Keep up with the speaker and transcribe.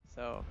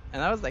So,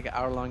 and that was like an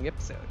hour-long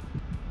episode.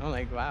 I'm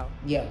like, wow.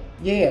 Yeah.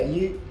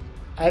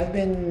 I've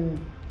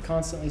been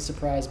constantly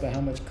surprised by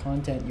how much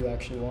content you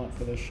actually want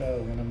for the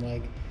show. And I'm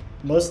like,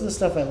 most of the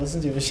stuff I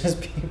listen to is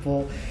just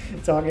people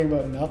talking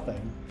about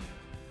nothing.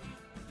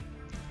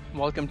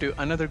 Welcome to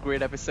another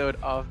great episode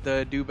of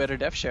the Do Better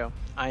Dev Show.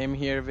 I am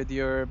here with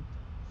your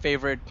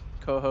favorite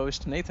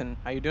co-host, Nathan.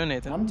 How you doing,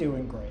 Nathan? I'm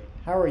doing great.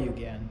 How are you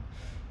again?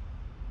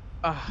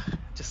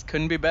 Just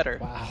couldn't be better.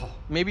 Wow.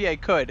 Maybe I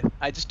could.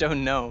 I just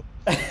don't know.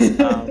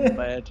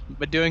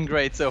 But doing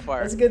great so far.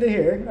 That's good to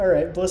hear. All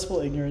right, blissful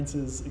ignorance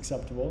is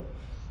acceptable.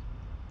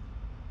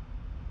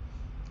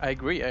 I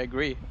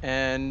agree.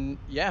 And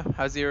yeah,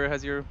 how's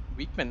your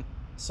week been?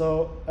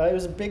 So it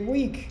was a big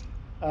week.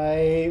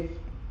 I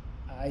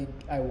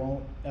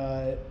won't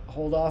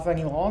hold off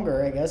any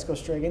longer. I guess go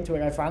straight into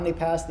it. I finally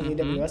passed the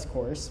AWS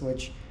course,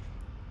 which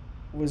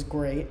was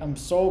great. I'm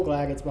so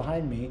glad it's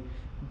behind me.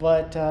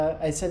 But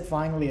I said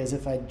finally as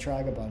if I'd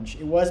tried a bunch.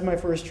 It was my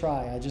first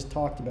try. I just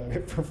talked about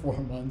it for 4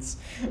 months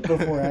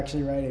before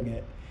actually writing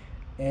it.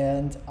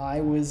 And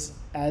I was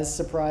as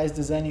surprised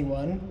as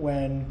anyone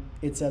when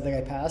it said that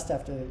I passed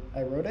after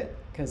I wrote it,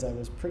 because I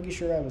was pretty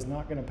sure I was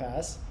not going to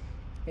pass.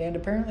 And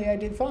apparently I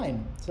did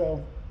fine.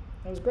 So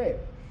that was great.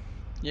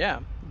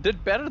 Yeah,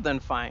 did better than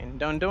fine.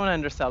 Don't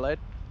undersell it.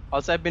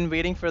 Also, I've been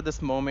waiting for this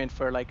moment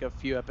for like a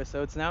few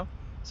episodes now,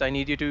 so I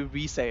need you to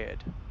re-say it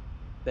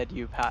that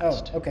you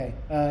passed. Oh, okay.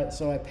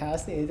 So I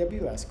passed the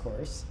AWS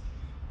course.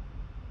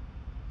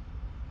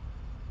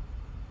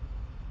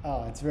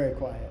 Oh, it's very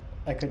quiet.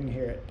 I couldn't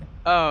hear it.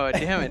 Oh,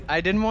 damn it.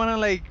 I didn't want to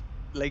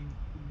like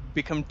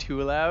become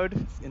too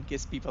loud in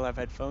case people have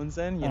headphones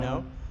in, you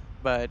know?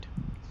 But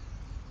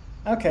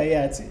okay,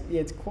 yeah,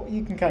 it's cool.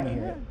 You can kind of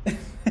hear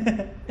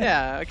it.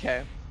 Yeah,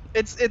 okay.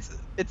 It's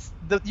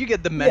you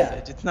get the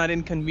message. Yeah. It's not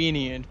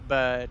inconvenient,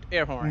 but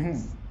air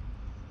horns.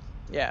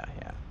 Yeah.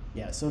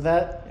 Yeah, so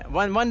that... Yeah.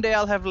 One day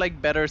I'll have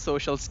like better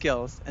social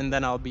skills, and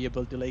then I'll be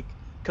able to like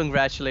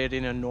congratulate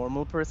in a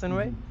normal person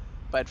way.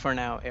 But for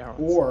now, air horns.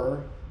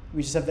 Or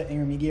we just have the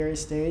intermediary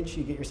stage.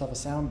 You get yourself a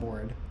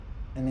soundboard,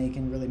 and then you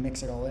can really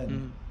mix it all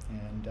in.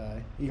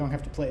 And you don't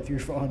have to play it through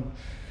your phone.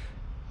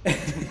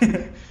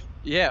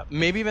 Yeah,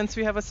 maybe once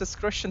we have a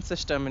subscription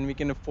system and we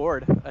can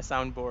afford a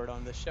soundboard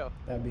on this show.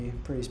 That'd be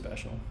pretty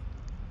special.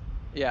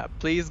 Yeah,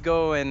 please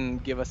go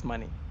and give us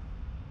money.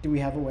 Do we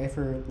have a way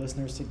for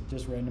listeners to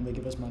just randomly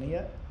give us money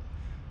yet?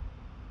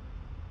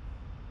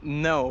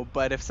 No,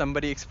 but if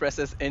somebody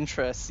expresses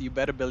interest, you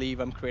better believe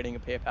I'm creating a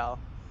PayPal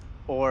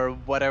or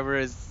whatever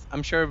is.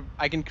 I'm sure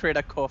I can create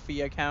a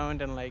Ko-fi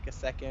account in like a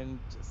second.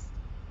 Just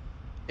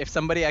if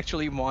somebody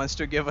actually wants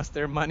to give us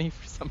their money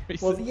for some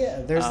reason. Well,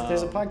 yeah, there's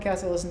a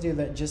podcast I listen to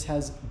that just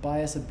has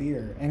buy us a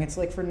beer, and it's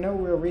like for no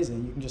real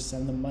reason. You can just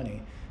send them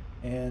money,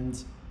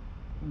 and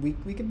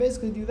we could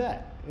basically do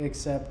that,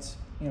 except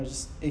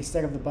just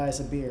instead of the buy us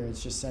a beer,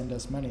 it's just send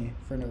us money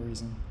for no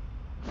reason.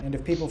 And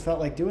if people felt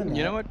like doing that,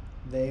 you know what?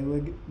 They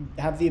would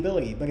have the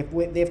ability. But if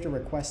they have to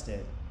request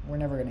it, we're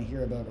never going to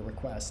hear about a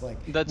request.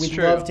 Like That's we'd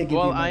true. love to give you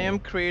money. I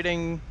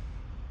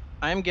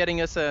am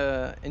getting us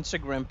a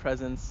Instagram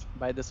presence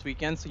by this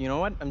weekend. So you know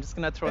what? I'm just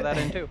gonna throw that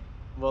in too.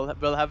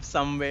 We'll have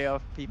some way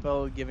of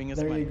people giving us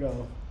money. There you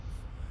go.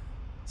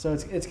 So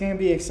it's going to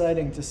be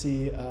exciting to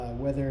see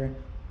whether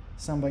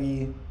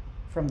somebody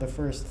from the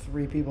first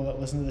 3 people that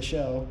listen to the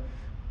show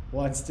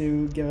wants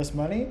to give us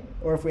money,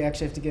 or if we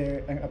actually have to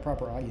get a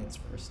proper audience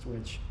first,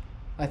 which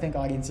I think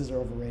audiences are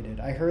overrated.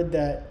 I heard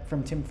that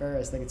from Tim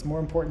Ferriss, that it's more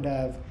important to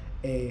have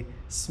a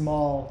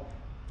small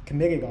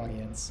committed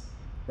audience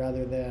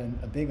rather than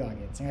a big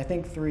audience. And I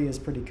think 3 is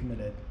pretty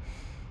committed.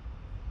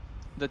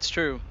 That's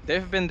true.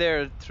 They've been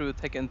there through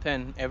thick and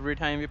thin. Every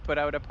time we put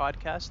out a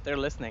podcast, they're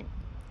listening.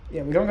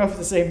 Yeah, we don't know if it's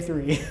the same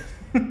 3.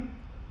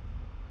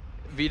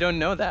 We don't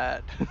know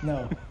that.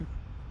 No,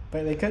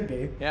 but they could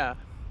be. Yeah,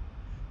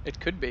 it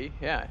could be.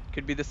 Yeah, it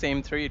could be the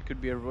same 3. It could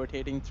be a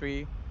rotating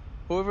 3.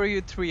 Whoever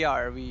you 3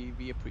 are,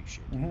 we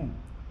appreciate.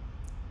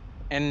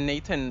 And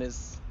Nathan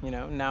is,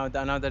 now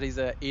that he's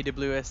a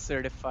AWS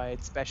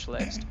certified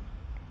specialist,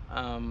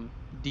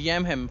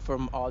 DM him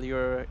from all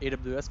your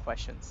AWS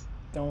questions.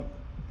 Don't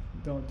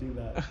do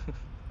that.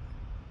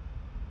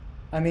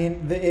 I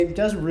mean, it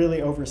does really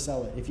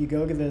oversell it. If you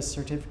go to the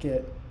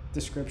certificate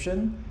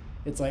description,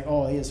 it's like,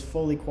 oh, he is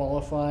fully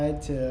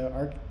qualified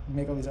to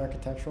make all these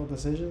architectural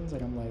decisions.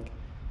 And I'm like,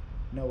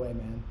 no way,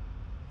 man.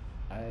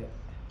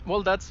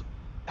 Well,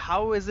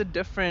 how is it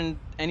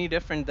any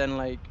different than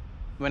like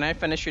when I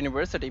finished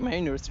university? My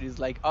university is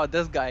like, oh,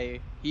 this guy,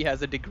 he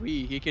has a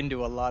degree, he can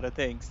do a lot of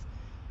things.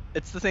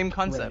 It's the same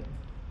concept.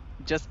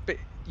 Right.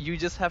 You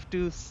just have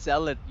to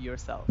sell it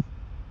yourself.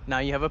 Now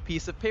you have a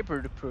piece of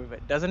paper to prove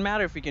it. Doesn't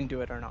matter if you can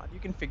do it or not. You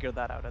can figure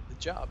that out at the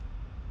job.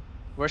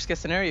 Worst case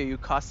scenario, you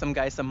cost some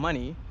guy some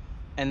money,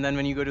 and then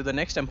when you go to the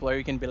next employer,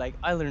 you can be like,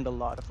 I learned a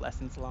lot of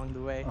lessons along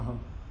the way.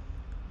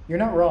 You're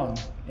not wrong,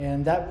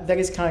 and that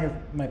is kind of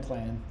my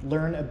plan.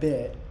 Learn a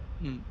bit,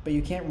 but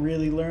you can't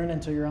really learn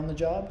until you're on the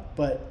job.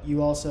 But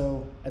you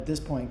also, at this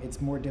point,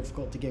 it's more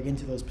difficult to get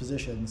into those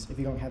positions if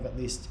you don't have at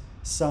least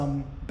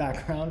some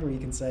background where you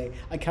can say,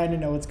 I kind of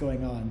know what's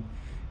going on.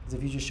 Because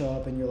if you just show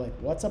up and you're like,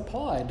 what's a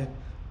pod?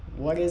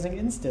 What is an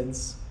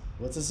instance?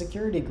 What's a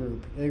security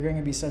group? They're going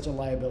to be such a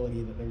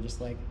liability that they're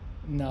just like,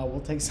 no,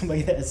 we'll take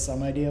somebody that has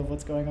some idea of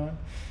what's going on.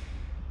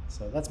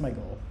 So that's my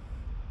goal.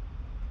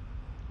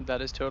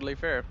 That is totally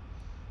fair.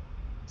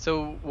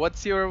 So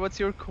what's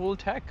your cool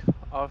tech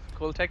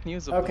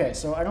news of the Okay, week?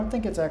 so I don't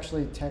think it's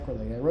actually tech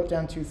related. I wrote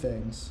down two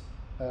things.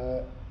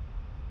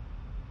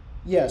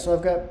 Yeah, so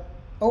I've got,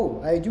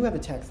 oh, I do have a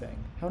tech thing.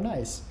 How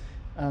nice.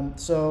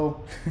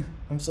 So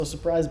I'm so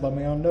surprised by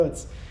my own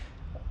notes.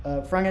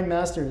 Front-End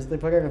Masters, they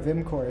put out a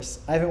Vim course.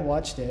 I haven't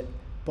watched it,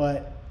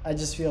 but I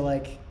just feel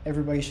like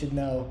everybody should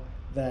know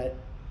that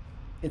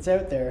it's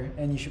out there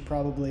and you should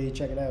probably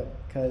check it out,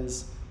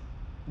 because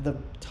the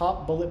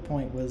top bullet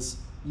point was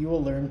you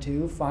will learn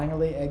to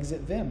finally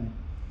exit Vim.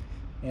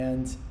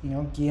 And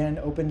Gian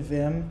opened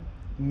Vim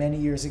many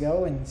years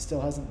ago and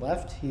still hasn't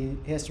left. He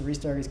has to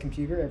restart his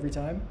computer every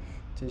time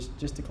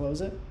just to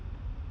close it.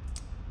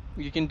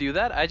 You can do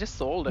that? I just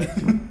sold it.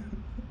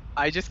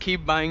 I just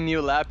keep buying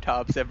new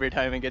laptops every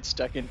time I get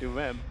stuck into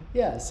Vim.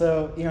 Yeah,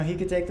 so he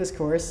could take this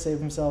course, save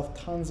himself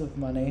tons of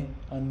money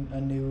on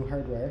new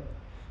hardware.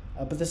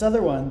 But this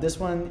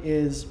one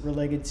is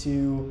related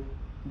to,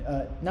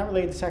 not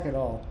related to tech at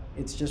all.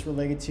 It's just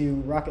related to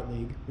Rocket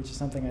League, which is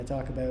something I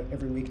talk about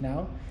every week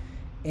now.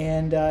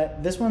 And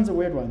this one's a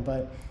weird one,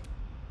 but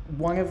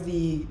one of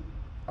the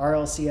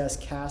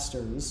RLCS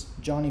casters,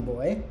 Johnny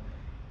Boy,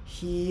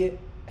 he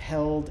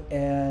held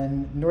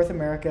an North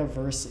America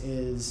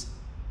versus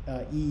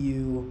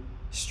EU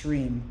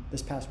stream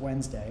this past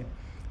Wednesday.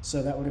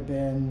 So that would have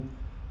been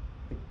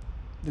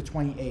the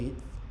 28th.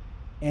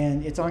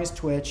 And it's on his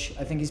Twitch.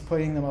 I think he's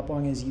putting them up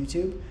on his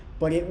YouTube.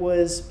 But it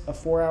was a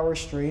 4-hour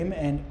stream,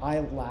 and I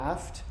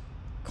laughed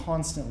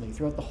constantly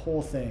throughout the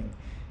whole thing.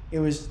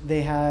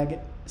 They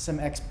had some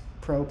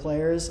ex-pro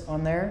players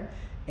on there,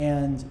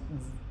 and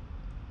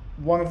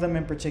one of them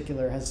in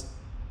particular has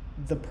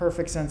the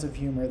perfect sense of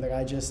humor that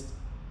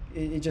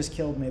it just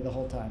killed me the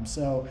whole time.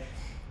 So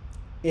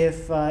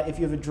if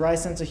you have a dry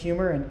sense of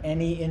humor and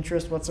any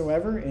interest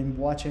whatsoever in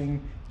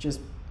watching just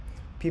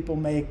people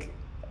make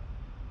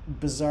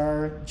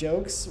bizarre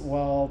jokes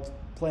while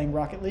playing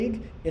Rocket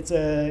League, it's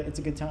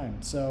a good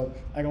time. So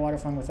I had a lot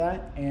of fun with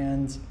that,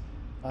 and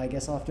I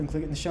guess I'll have to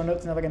include it in the show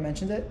notes now that I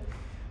mentioned it.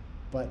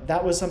 But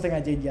that was something I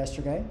did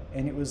yesterday,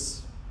 and it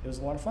was a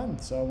lot of fun.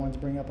 So I wanted to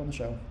bring it up on the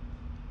show.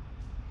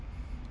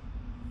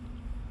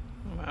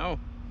 Wow.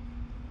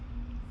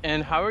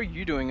 And how are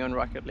you doing on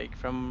Rocket League?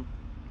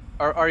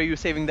 Or are you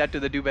saving that to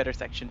the do better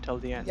section till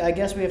the end? Yeah, I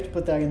guess we have to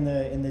put that in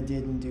the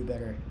did and do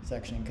better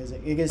section, because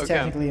it is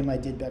technically in my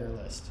did better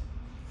list.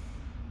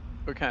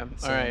 Okay,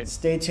 So all right.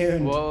 stay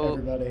tuned, Well,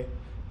 everybody.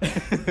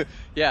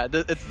 Yeah,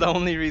 it's the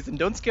only reason.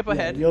 Don't skip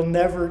ahead. You'll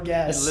never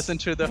guess. Listen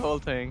to the whole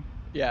thing.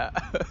 Yeah.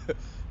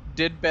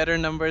 Did better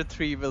number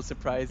 3 will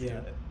surprise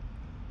you.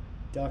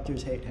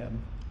 Doctors hate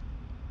him.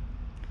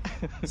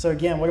 So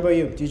again, what about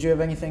you? Did you have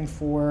anything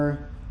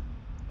for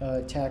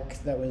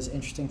tech that was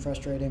interesting,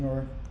 frustrating,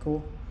 or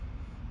cool?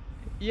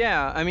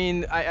 Yeah, I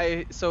mean,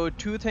 so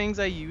 2 things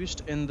I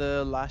used in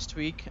the last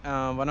week.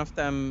 One of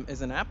them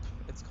is an app.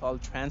 It's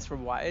called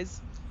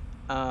TransferWise.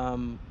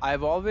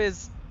 I've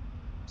always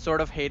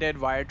sort of hated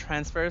wire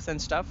transfers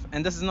and stuff.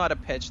 And this is not a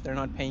pitch. They're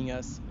not paying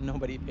us.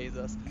 Nobody pays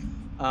us.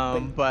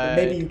 But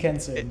maybe you can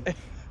soon.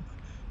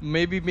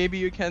 Maybe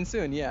you can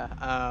soon,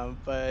 yeah.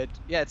 But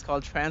yeah, it's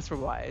called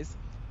TransferWise,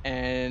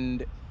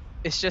 and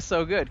it's just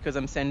so good because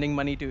I'm sending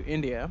money to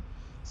India.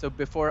 So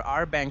before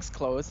our banks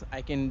close,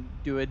 I can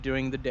do it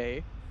during the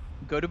day.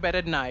 Go to bed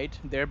at night,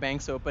 their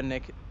banks open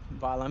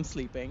while I'm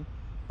sleeping.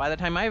 By the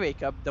time I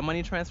wake up, the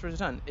money transfer is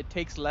done. It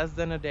takes less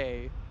than a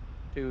day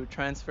to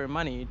transfer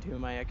money to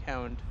my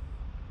account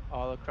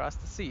all across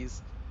the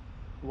seas.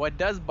 What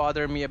does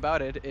bother me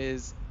about it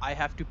is I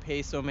have to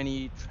pay so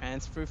many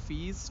transfer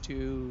fees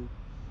to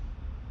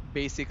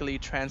basically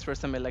transfer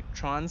some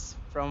electrons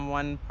from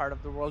one part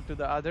of the world to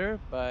the other.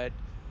 But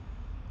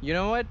you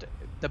know what?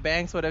 The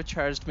banks would have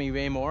charged me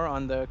way more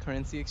on the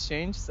currency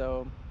exchange,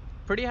 so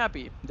pretty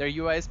happy. Their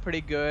UI is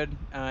pretty good.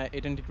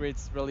 It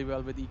integrates really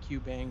well with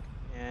EQ Bank,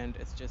 and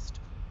it's just,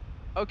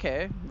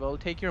 okay, we'll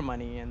take your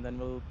money and then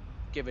we'll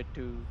give it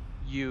to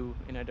you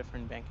in a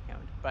different bank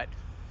account. But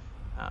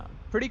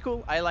pretty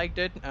cool. I liked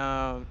it,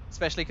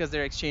 especially because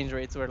their exchange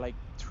rates were like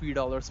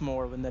 $3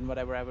 more than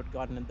whatever I would have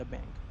gotten at the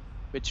bank,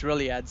 which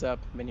really adds up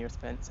when you're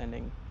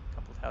sending a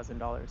couple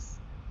 $1,000s.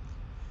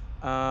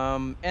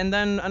 And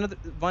then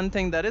one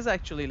thing that is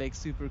actually like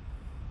super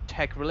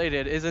tech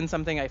related isn't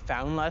something I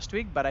found last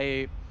week, but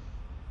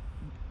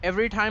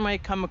every time I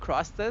come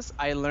across this,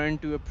 I learn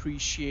to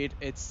appreciate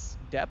its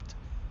depth,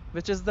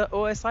 which is the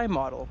OSI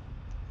model.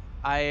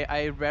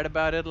 I read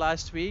about it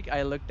last week.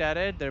 I looked at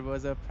it. There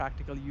was a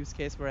practical use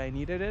case where I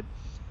needed it,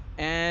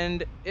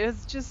 and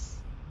it's just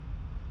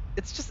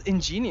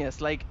ingenious.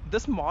 Like,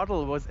 this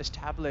model was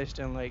established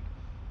in like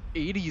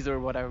 80s or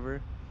whatever,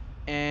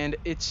 and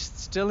it's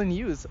still in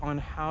use on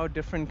how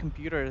different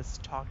computers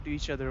talk to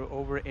each other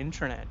over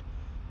internet.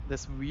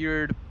 This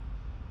weird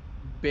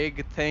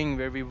big thing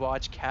where we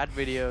watch cat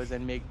videos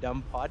and make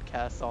dumb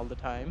podcasts all the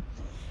time.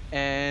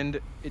 And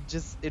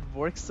it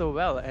works so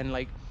well. And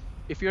like,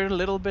 if you're a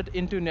little bit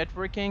into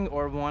networking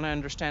or want to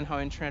understand how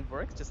internet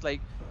works, just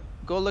like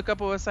go look up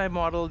OSI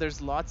model.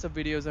 There's lots of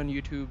videos on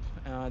YouTube.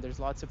 There's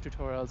lots of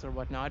tutorials or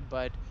whatnot,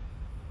 but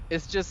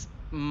it's just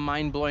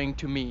mind blowing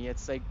to me.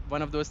 It's like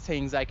one of those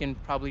things I can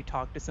probably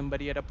talk to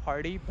somebody at a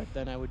party, but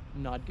then I would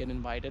not get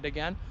invited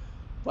again.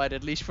 But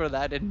at least for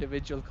that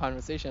individual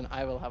conversation,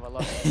 I will have a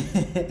lot of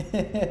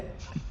it.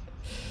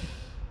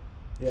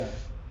 Yeah,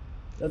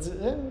 that's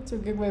a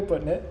good way of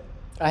putting it.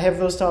 I have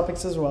those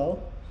topics as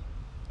well.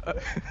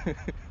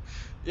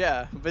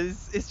 Yeah, but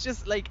it's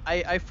just like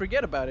I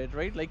forget about it,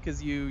 right? Like,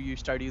 because you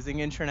start using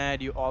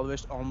internet, you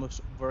always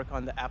almost work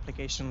on the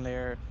application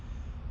layer,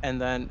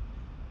 and then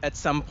at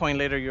some point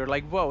later you're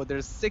like, whoa,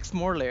 there's 6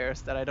 more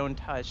layers that I don't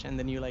touch, and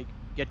then you like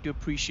get to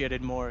appreciate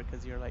it more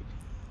because you're like,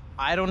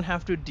 I don't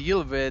have to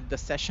deal with the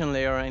session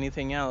layer or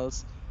anything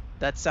else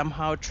that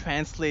somehow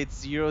translates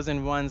zeros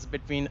and ones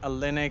between a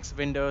Linux,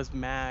 Windows,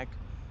 Mac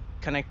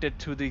connected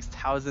to these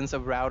thousands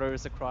of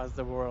routers across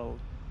the world,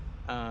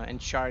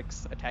 and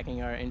sharks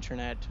attacking our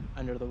internet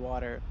under the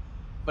water.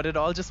 But it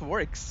all just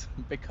works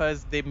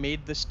because they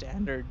made the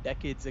standard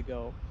decades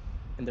ago,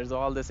 and there's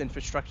all this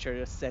infrastructure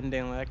just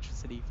sending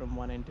electricity from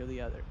one end to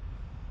the other.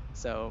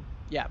 So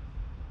yeah,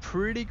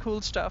 pretty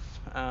cool stuff.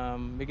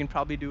 We can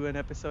probably do an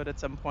episode at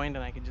some point,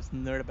 and I can just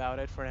nerd about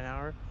it for an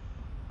hour.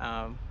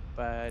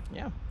 But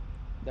yeah,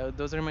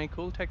 those are my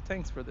cool tech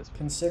things for this week.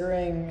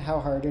 Considering how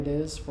hard it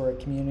is for a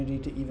community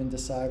to even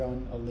decide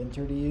on a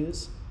linter to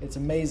use, it's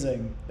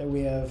amazing that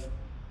we have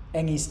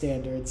any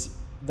standards.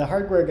 The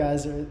hardware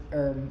guys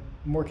are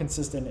more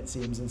consistent, it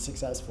seems, and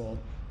successful.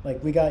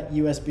 Like, we got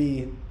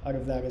USB out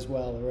of that as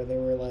well, where they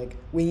were like,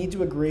 we need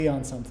to agree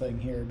on something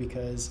here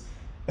because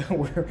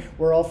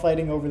we're all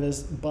fighting over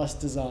this bus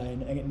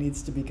design and it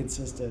needs to be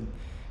consistent.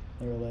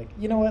 They were like,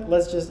 you know what,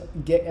 let's just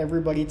get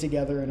everybody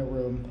together in a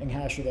room and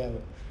hash it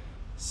out.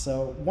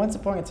 So once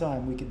upon a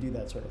time, we could do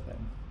that sort of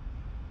thing.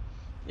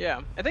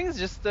 Yeah, I think it's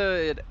just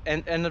the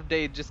end of the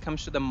day, it just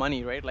comes to the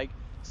money, right? Like,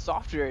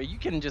 software, you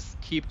can just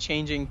keep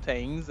changing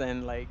things,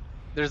 and like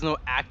there's no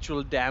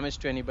actual damage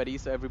to anybody,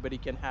 so everybody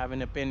can have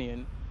an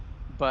opinion.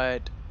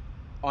 But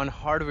on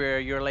hardware,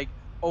 you're like,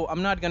 oh,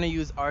 I'm not going to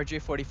use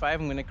RJ45,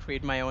 I'm going to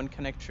create my own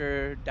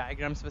connector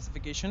diagram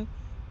specification,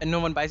 and no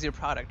one buys your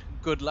product.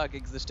 Good luck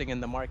existing in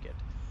the market.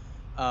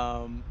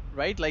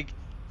 Right? Like,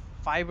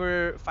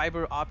 fiber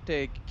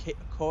optic,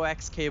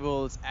 coax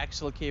cables,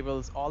 axial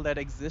cables, all that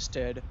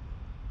existed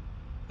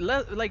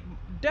like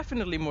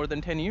definitely more than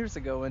 10 years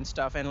ago and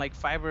stuff, and like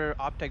fiber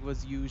optic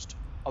was used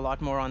a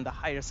lot more on the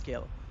higher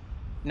scale.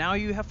 Now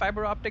you have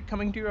fiber optic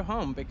coming to your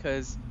home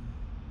because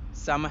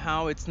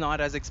somehow it's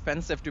not as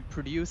expensive to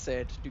produce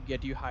it to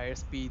get you higher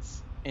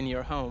speeds in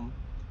your home.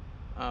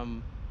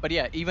 But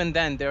yeah, even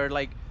then they're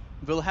like,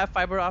 we'll have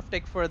fiber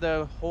optic for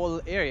the whole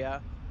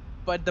area,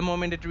 but the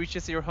moment it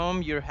reaches your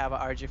home, you have a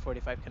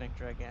RJ45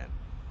 connector again.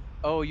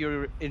 Oh,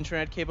 your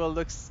internet cable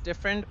looks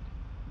different.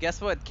 Guess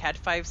what? Cat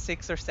 5,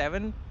 6, or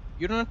 7,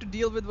 you don't have to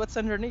deal with what's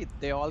underneath.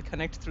 They all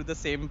connect through the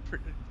same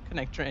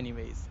connector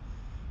anyways.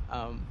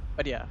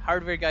 But yeah,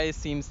 hardware guys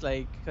seems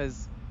like,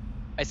 because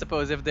I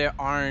suppose if they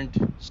aren't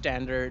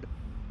standard,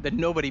 then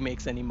nobody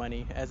makes any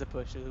money as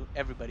opposed to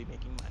everybody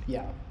making money.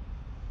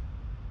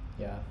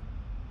 Yeah.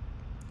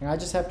 And I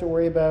just have to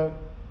worry about,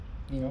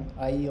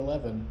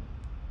 IE11.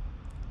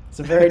 It's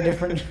a very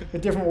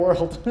different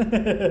world.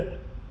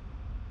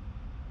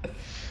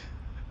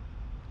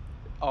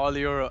 All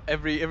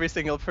every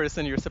single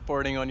person you're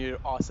supporting on your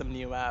awesome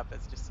new app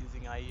is just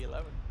using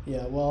IE11.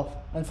 Yeah,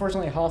 well,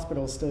 unfortunately,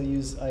 hospitals still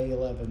use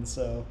IE11,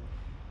 so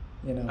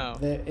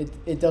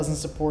it doesn't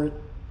support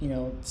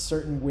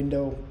certain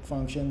window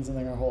functions, and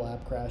then our whole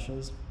app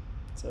crashes.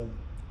 So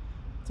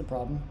it's a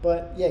problem.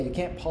 But yeah, you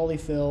can't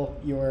polyfill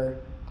your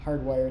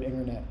hardwired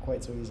internet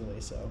quite so easily.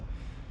 So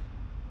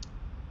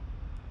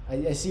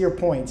I see your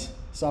point.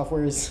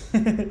 Software is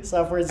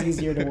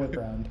easier to work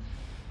around.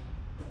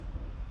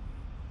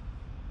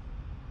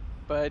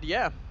 But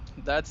yeah,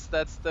 that's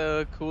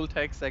the cool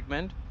tech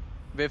segment.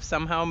 We've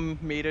somehow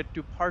made it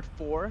to part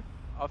 4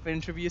 of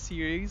interview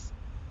series.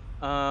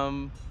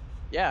 I'm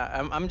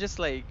just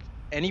like,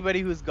 anybody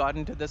who's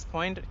gotten to this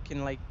point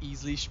can like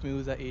easily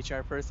schmooze a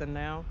HR person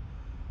now,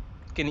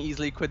 can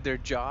easily quit their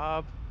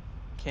job,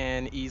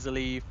 can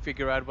easily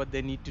figure out what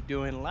they need to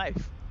do in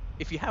life.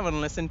 If you haven't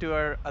listened to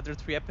our other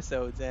 3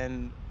 episodes,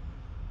 and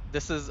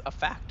this is a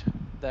fact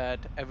that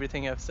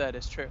everything I've said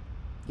is true.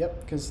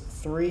 Yep, because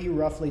 3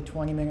 roughly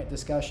 20-minute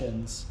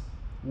discussions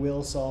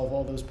will solve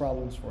all those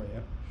problems for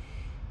you.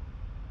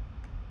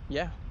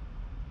 Yeah.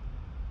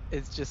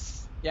 It's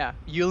just,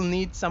 you'll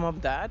need some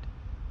of that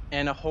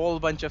and a whole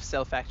bunch of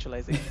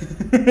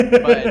self-actualization.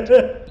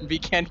 But we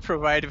can't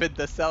provide with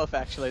the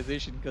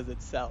self-actualization because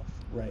it's self.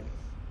 Right.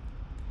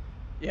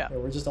 Yeah.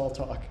 We're just all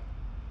talk.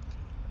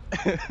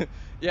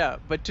 Yeah,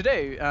 but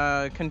today,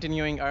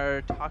 continuing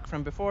our talk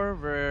from before,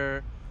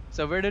 we're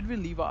So where did we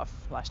leave off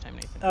last time,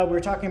 Nathan? We were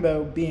talking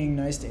about being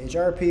nice to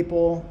HR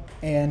people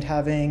and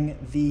having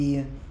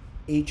the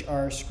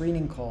HR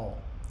screening call.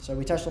 So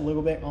we touched a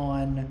little bit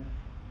on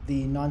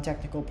the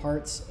non-technical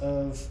parts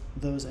of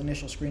those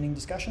initial screening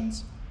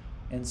discussions.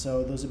 And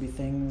so those would be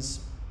things,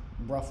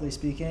 roughly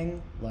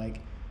speaking, like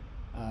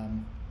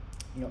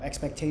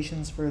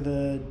expectations for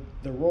the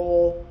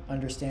role,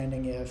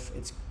 understanding if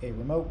it's a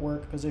remote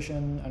work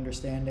position,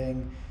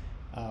 understanding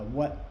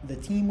what the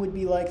team would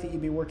be like that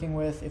you'd be working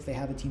with if they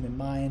have a team in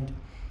mind,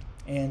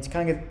 and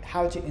kind of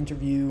how to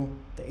interview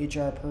the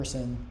HR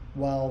person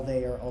while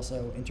they are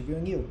also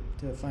interviewing you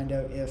to find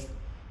out if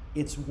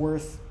it's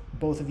worth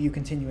both of you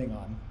continuing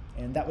on.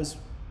 And that was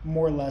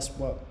more or less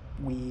what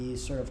we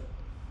sort of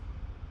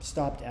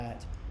stopped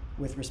at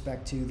with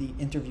respect to the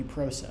interview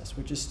process,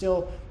 which is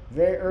still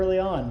very early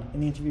on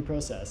in the interview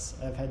process.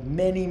 I've had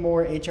many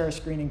more HR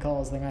screening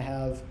calls than I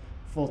have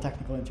full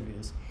technical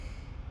interviews.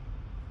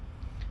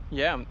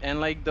 Yeah, and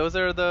like those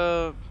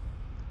are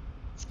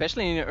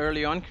especially in your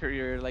early on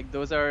career, like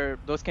those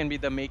can be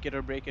the make it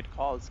or break it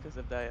calls, because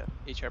if the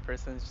HR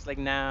person is just like,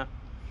 nah,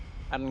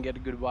 I don't get a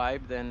good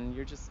vibe, then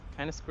you're just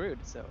kind of screwed.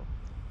 So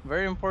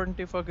very important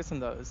to focus on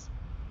those.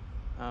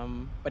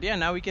 But yeah,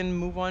 now we can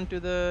move on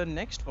to the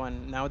next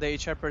one. Now the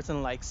HR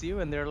person likes you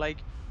and they're like,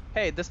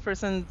 hey, this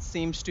person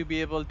seems to be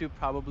able to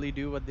probably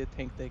do what they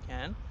think they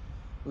can.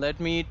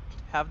 Let me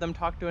have them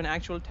talk to an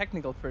actual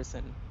technical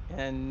person.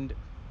 And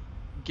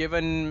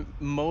given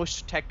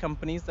most tech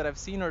companies that I've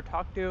seen or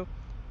talked to,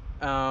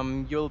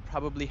 you'll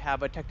probably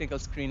have a technical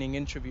screening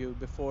interview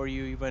before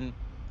you even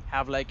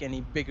have like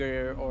any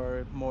bigger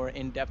or more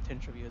in-depth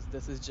interviews.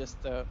 This is just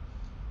the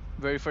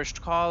very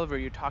first call where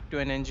you talk to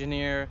an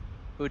engineer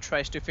who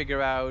tries to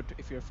figure out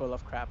if you're full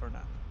of crap or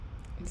not.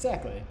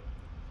 Exactly.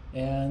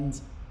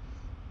 And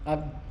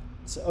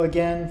so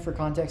again, for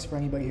context, for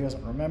anybody who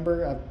doesn't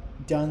remember,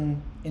 I've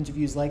done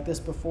interviews like this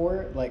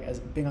before, like as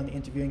being on the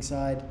interviewing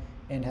side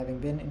and having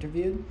been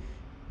interviewed,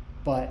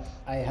 but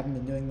I haven't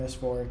been doing this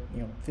for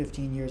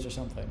 15 years or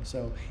something.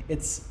 So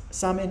it's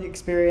some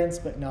experience,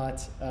 but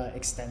not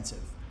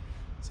extensive.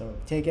 So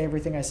take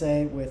everything I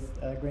say with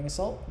a grain of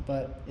salt,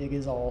 but it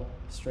is all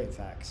straight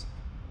facts.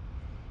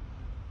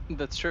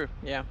 That's true.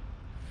 Yeah,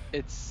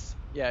 it's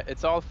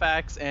all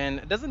facts, and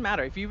it doesn't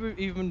matter if you've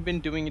even been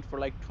doing it for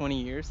like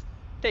 20 years.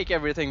 Take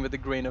everything with a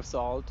grain of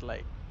salt.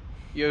 Like,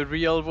 your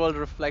real world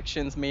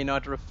reflections may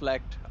not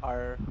reflect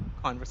our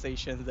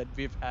conversations that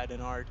we've had in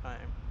our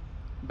time,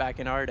 back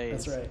in our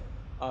days. That's right.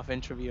 Of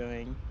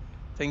interviewing.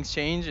 Things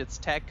change. It's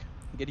tech.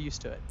 Get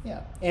used to it.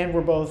 Yeah, and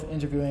we're both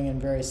interviewing in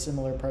very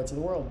similar parts of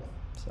the world,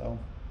 so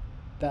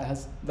that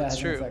has an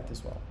effect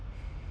as well.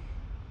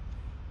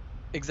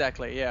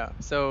 Exactly, yeah.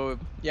 So,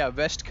 yeah,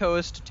 West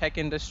Coast tech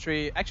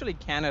industry, actually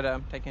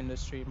Canada tech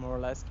industry, more or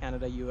less,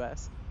 Canada,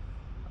 US.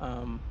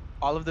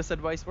 All of this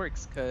advice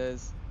works,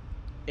 because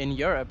in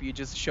Europe, you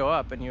just show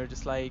up and you're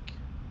just like,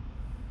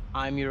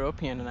 I'm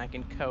European and I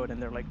can code,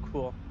 and they're like,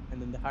 cool,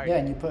 and then they hire you. Yeah,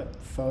 and you put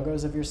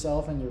photos of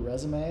yourself in your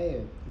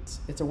resume.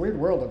 It's a weird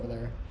world over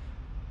there.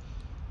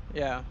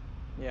 Yeah.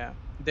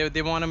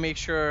 They want to make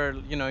sure,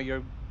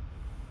 you're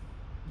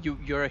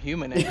a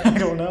human. Yeah, I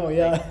don't know,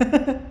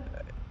 yeah.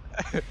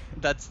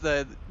 That's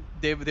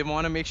they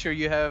want to make sure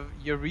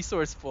you're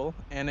resourceful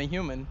and a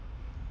human,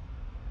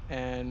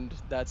 and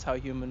that's how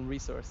human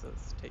resources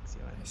takes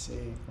you in. I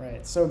see.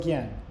 Right. So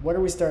again, what are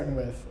we starting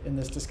with in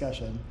this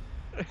discussion?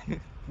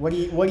 What do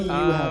you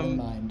have in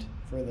mind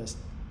for this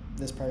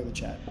part of the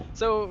chat?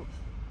 So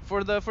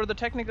for the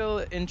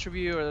technical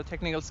interview or the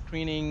technical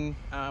screening,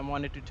 I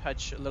wanted to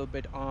touch a little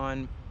bit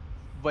on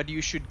what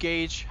you should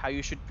gauge, how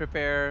you should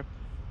prepare.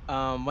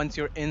 Once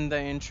you're in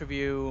the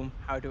interview,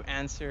 how to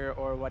answer,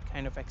 or what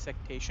kind of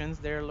expectations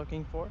they're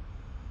looking for.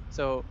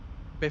 So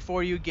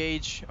before you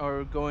gauge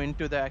or go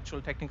into the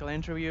actual technical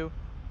interview,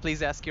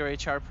 please ask your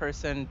HR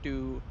person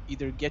to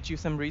either get you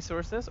some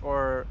resources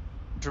or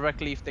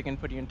directly if they can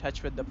put you in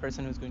touch with the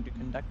person who's going to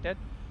conduct it,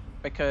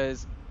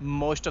 because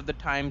most of the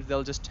times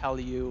they'll just tell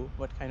you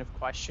what kind of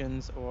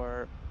questions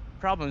or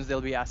problems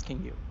they'll be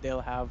asking you.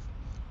 They'll have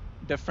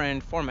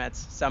different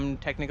formats. Some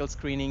technical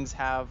screenings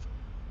have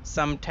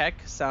some tech,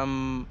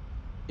 some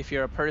if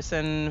you're a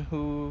person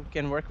who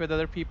can work with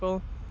other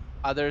people.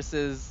 Others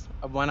is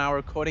a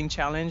 1-hour coding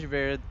challenge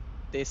where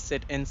they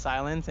sit in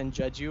silence and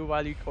judge you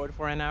while you code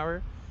for an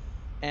hour.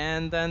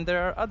 And then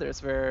there are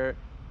others where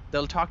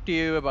they'll talk to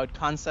you about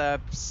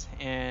concepts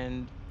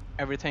and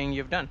everything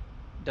you've done.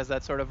 Does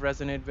that sort of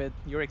resonate with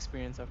your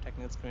experience of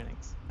technical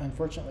screenings?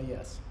 Unfortunately,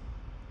 yes.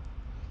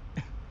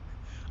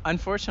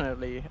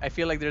 Unfortunately, I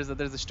feel like there's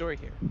a story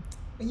here.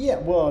 Yeah,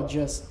 well,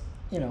 just,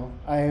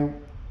 I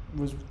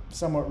was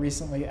somewhat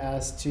recently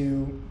asked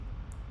to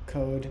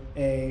code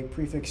a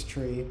prefix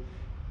tree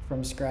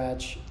from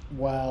scratch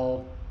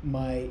while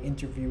my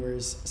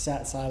interviewers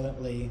sat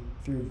silently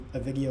through a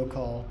video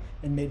call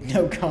and made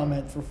no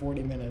comment for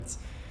 40 minutes.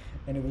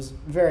 And it was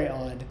very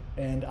odd,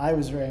 and I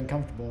was very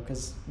uncomfortable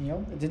because,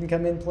 it didn't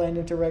come in planned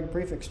into reg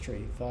prefix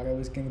tree. Thought I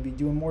was going to be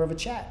doing more of a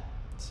chat.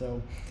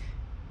 So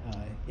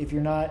if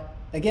you're not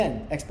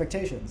again,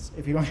 expectations.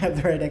 If you don't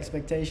have the right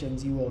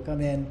expectations, you will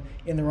come in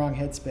the wrong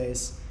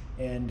headspace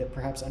and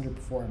perhaps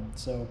underperform.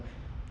 So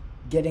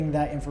getting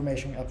that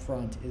information up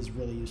front is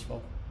really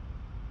useful.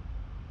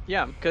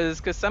 Yeah,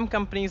 because some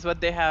companies,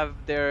 what they have,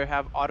 they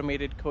have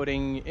automated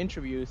coding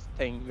interviews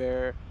thing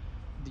where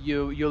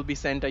you'll be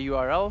sent a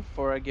URL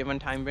for a given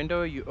time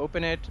window. You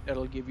open it,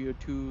 it'll give you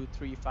 2,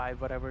 3,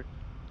 5, whatever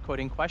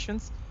coding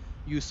questions.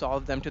 You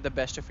solve them to the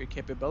best of your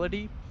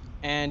capability,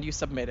 and you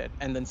submit it,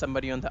 and then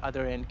somebody on the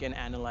other end can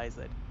analyze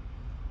it.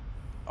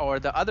 Or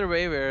the other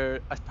way, where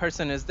a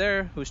person is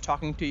there who's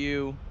talking to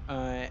you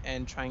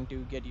and trying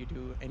to get you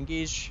to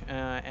engage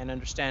and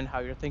understand how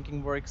your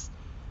thinking works.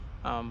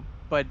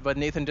 But what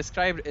Nathan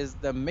described is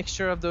the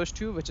mixture of those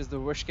two, which is the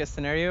worst case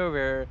scenario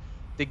where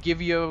they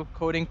give you a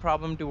coding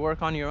problem to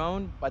work on your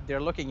own, but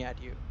they're looking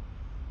at you.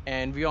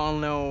 And we all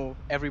know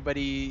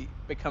everybody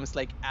becomes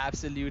like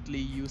absolutely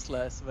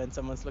useless when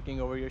someone's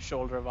looking over your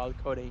shoulder while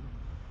coding.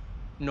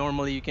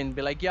 Normally you can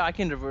be like, yeah, I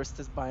can reverse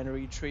this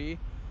binary tree.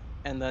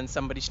 And then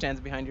somebody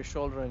stands behind your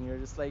shoulder and you're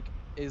just like,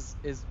 is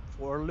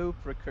for loop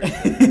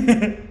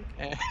recursive?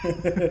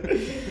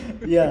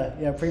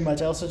 yeah, pretty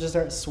much. I also just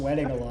start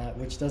sweating a lot,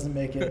 which doesn't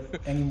make it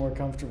any more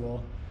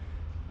comfortable.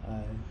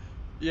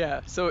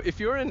 Yeah, so if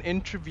you're an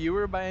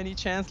interviewer by any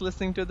chance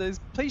listening to this,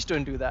 please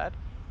don't do that.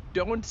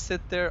 Don't sit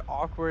there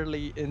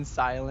awkwardly in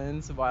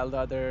silence while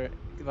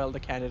the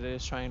candidate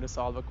is trying to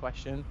solve a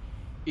question.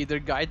 Either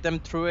guide them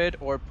through it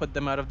or put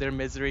them out of their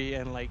misery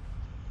and like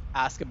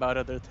ask about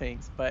other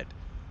things. But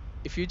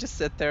if you just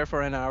sit there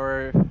for an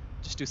hour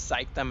just to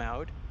psych them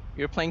out,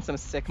 you're playing some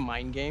sick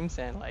mind games,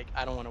 and like,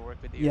 I don't want to work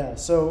with you. Yeah,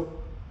 so,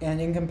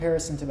 and in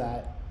comparison to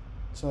that,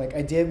 so like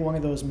I did one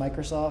of those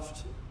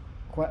Microsoft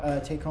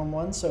take-home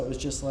ones, so it was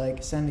just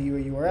like send you a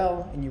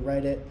URL and you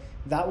write it.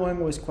 That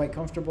one was quite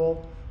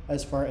comfortable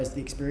as far as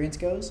the experience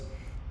goes.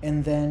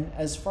 And then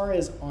as far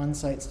as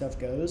on-site stuff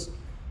goes,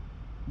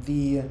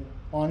 the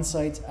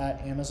on-sites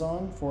at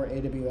Amazon for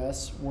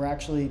AWS were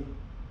actually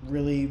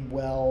really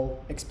well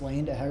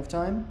explained ahead of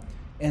time.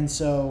 And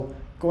so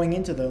going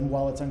into them,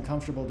 while it's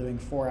uncomfortable doing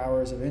 4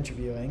 hours of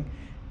interviewing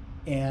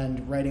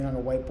and writing on a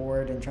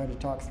whiteboard and trying to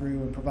talk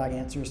through and provide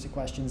answers to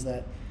questions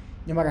that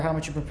no matter how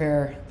much you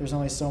prepare, there's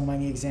only so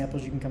many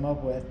examples you can come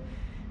up with.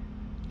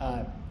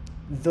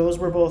 Those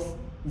were both,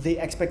 the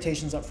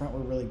expectations up front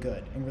were really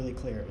good and really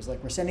clear. It was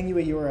like, we're sending you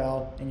a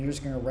URL and you're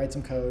just going to write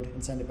some code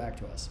and send it back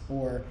to us.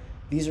 Or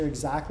these are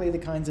exactly the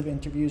kinds of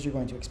interviews you're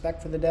going to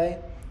expect for the day,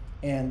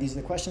 and these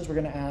are the questions we're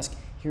going to ask.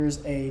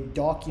 Here's a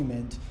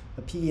document,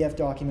 a PDF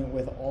document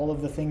with all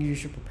of the things you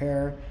should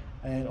prepare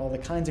and all the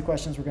kinds of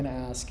questions we're going to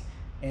ask.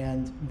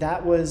 And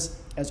that was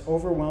as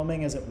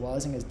overwhelming as it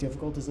was and as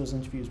difficult as those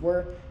interviews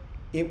were.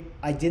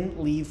 I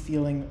didn't leave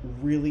feeling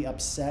really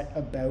upset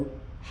about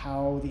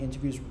how the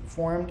interviews were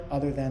performed,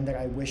 other than that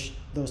I wish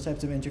those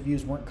types of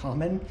interviews weren't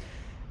common,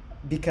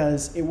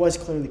 because it was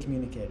clearly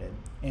communicated.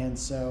 And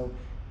so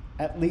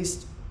at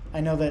least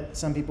I know that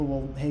some people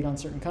will hate on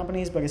certain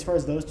companies, but as far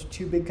as those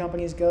two big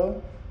companies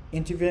go,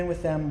 interviewing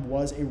with them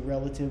was a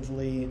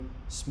relatively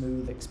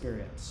smooth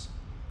experience.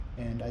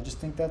 And I just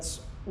think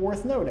that's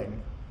worth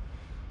noting.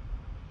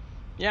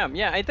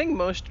 Yeah, I think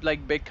most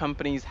like big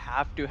companies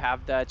have to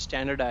have that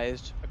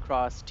standardized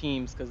across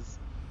teams because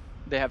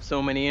they have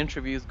so many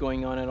interviews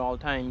going on at all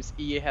times.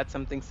 EA had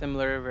something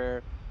similar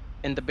where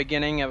in the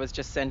beginning I was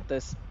just sent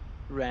this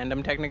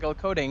random technical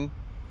coding,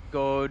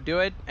 go do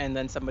it, and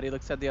then somebody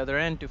looks at the other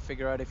end to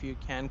figure out if you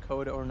can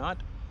code or not,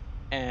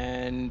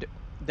 and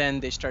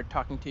then they start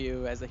talking to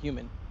you as a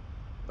human.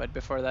 But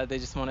before that, they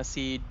just want to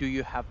see, do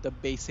you have the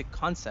basic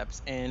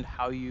concepts and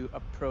how you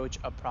approach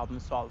a problem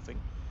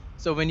solving.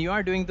 So when you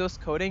are doing those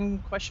coding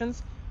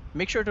questions,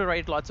 make sure to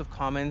write lots of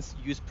comments,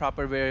 use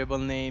proper variable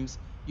names.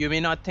 You may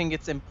not think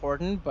it's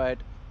important, but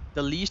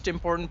the least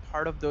important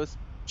part of those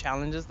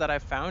challenges that I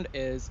found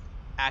is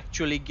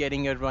actually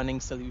getting a running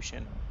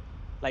solution.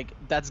 Like,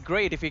 that's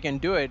great if you can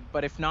do it,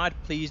 but if not,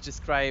 please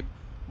describe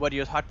what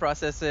your thought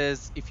process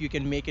is, if you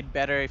can make it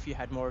better if you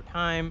had more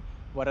time,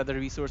 what other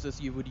resources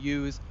you would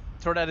use.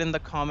 Throw that in the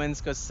comments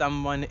because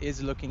someone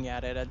is looking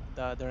at it at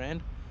the other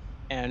end,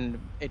 and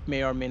it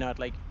may or may not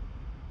like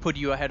put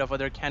you ahead of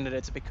other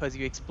candidates because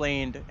you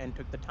explained and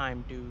took the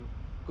time to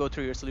go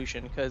through your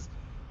solution. Because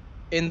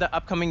in the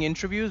upcoming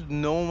interviews,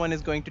 no one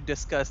is going to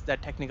discuss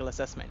that technical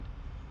assessment.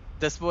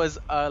 This was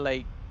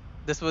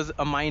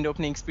a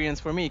mind-opening experience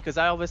for me, because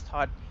I always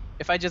thought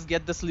if I just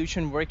get the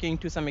solution working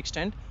to some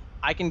extent,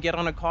 I can get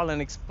on a call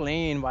and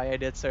explain why I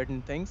did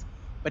certain things,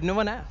 but no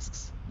one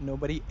asks.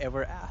 Nobody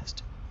ever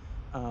asked.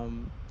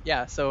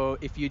 So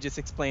if you just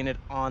explain it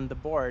on the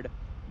board,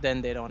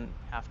 then they don't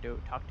have to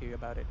talk to you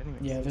about it anyway.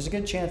 Yeah, there's a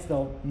good chance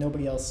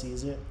nobody else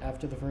sees it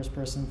after the first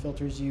person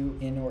filters you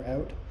in or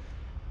out.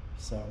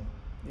 So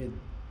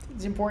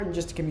it's important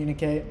just to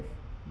communicate,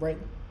 write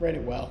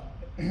it well,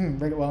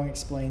 write it well and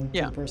explain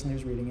to the person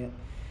who's reading it.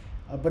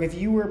 But if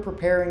you were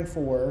preparing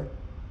for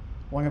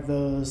one of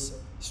those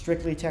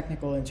strictly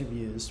technical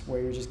interviews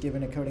where you're just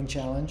given a coding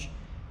challenge,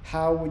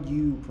 how would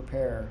you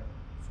prepare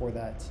for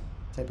that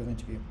type of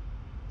interview?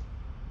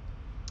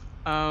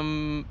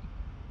 Um,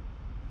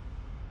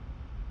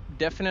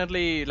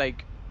 Definitely,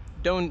 like,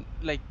 don't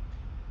like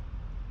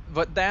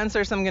what the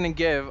answers I'm gonna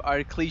give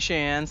are cliche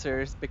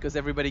answers because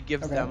everybody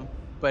gives Okay. them,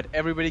 but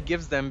everybody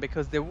gives them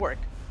because they work.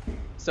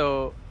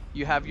 So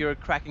you have your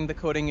cracking the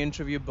coding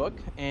interview book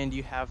and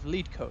you have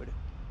lead code.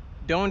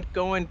 Don't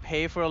go and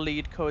pay for a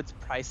lead code's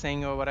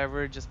pricing or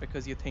whatever just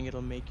because you think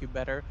it'll make you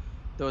better.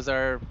 Those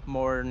are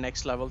more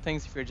next level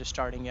things. If you're just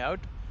starting out,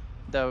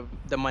 the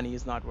money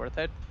is not worth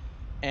it.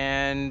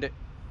 And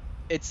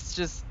it's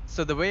just,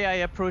 so the way I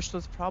approach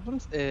those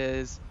problems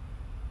is,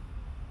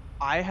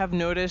 I have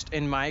noticed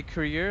in my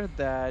career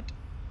that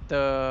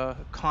the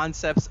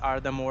concepts are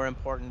the more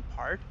important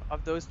part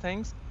of those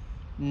things,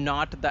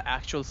 not the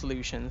actual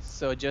solutions.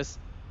 So just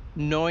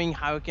knowing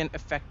how I can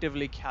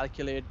effectively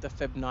calculate the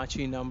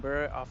Fibonacci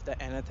number of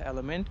the nth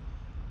element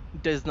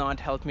does not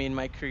help me in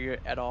my career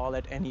at all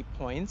at any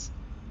points.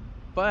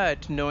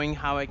 But knowing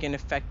how I can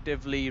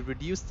effectively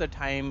reduce the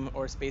time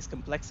or space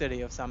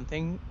complexity of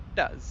something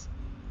does.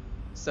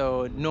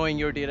 So knowing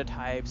your data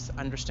types,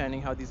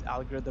 understanding how these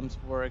algorithms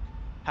work,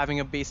 having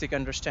a basic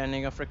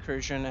understanding of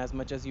recursion, as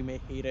much as you may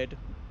hate it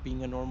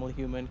being a normal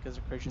human because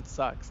recursion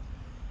sucks.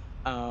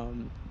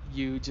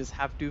 You just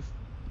have to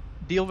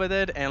deal with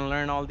it and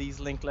learn all these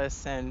linked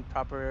lists and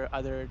proper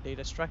other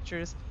data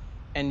structures.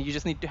 And you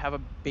just need to have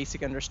a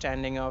basic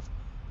understanding of,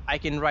 I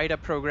can write a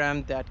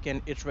program that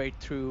can iterate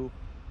through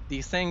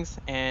these things,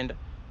 and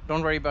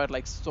don't worry about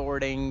like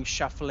sorting,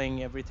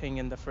 shuffling everything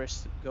in the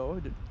first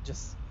go.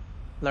 Just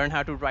learn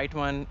how to write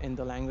one in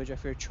the language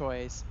of your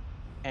choice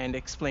and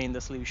explain the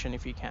solution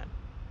if you can.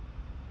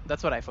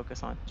 That's what I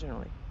focus on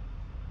generally.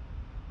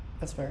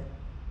 That's fair.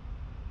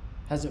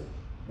 Has it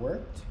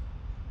worked?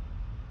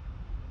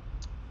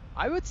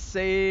 I would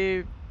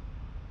say,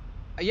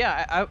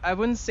 yeah, I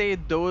wouldn't say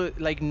though,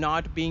 like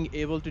not being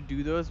able to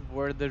do those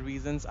were the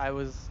reasons I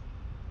was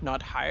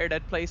not hired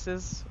at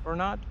places or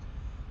not.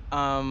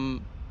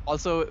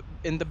 Also,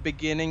 in the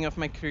beginning of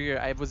my career,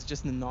 I was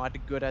just not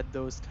good at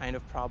those kind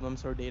of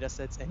problems or data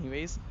sets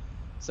anyways.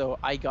 So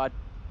I got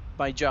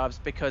my jobs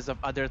because of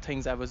other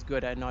things I was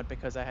good at, not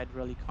because I had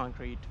really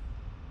concrete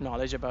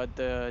knowledge about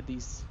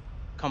these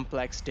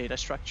complex data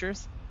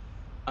structures.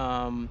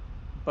 Um,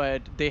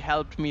 but they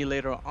helped me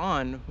later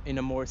on in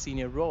a more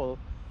senior role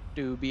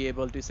to be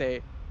able to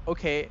say,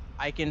 okay,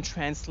 I can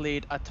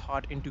translate a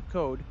thought into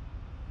code,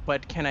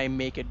 but can I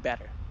make it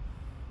better?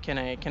 Can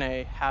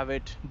I have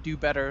it do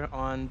better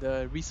on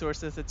the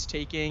resources it's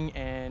taking?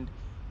 And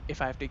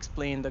if I have to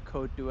explain the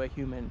code to a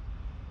human,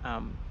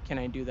 can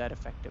I do that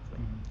effectively?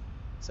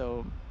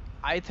 So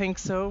I think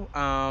so.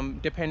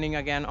 Depending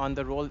again on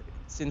the role,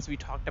 since we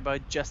talked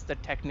about just the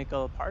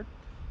technical part,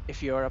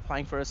 if you're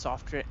applying for a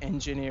software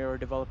engineer or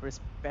developer,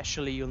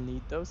 especially, you'll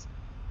need those.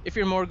 If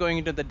you're more going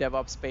into the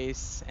DevOps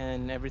space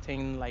and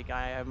everything like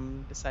I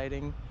am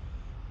deciding,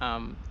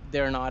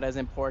 they're not as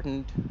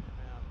important.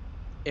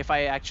 If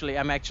I'm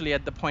actually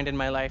at the point in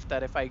my life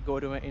that if I go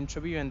to an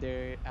interview and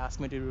they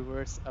ask me to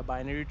reverse a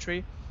binary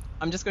tree,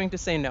 I'm just going to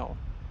say no.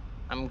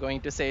 I'm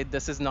going to say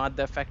this is not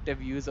the effective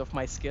use of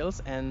my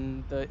skills,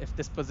 and if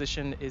this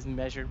position is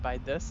measured by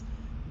this,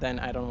 then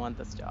I don't want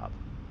this job.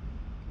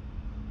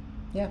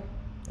 Yeah,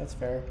 that's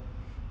fair.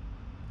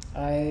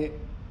 I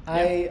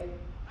Yeah.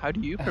 How do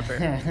you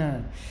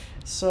prepare?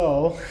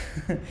 So,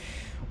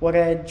 what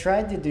I had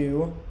tried to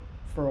do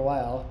for a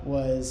while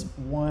was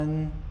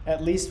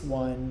at least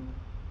one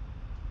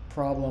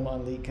problem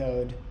on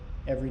LeetCode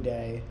every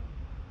day,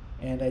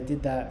 and I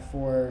did that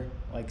for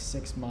like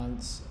 6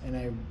 months, and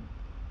I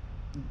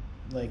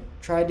like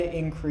tried to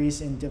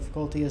increase in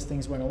difficulty as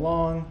things went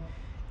along,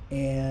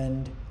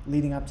 and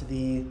leading up to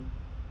the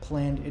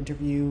planned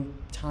interview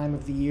time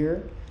of the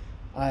year,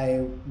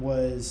 I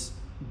was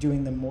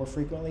doing them more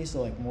frequently,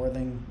 so like more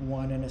than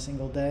one in a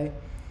single day.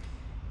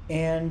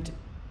 And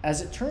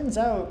as it turns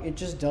out, it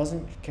just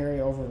doesn't carry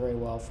over very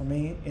well for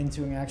me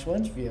into an actual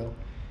interview.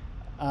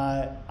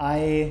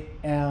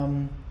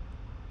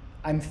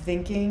 I'm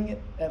thinking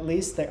at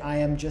least that I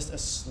am just a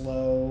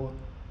slow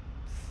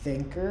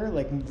thinker,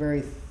 like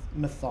very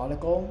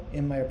methodical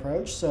in my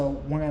approach. So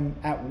when I'm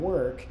at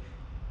work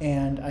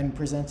and I'm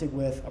presented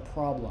with a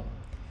problem,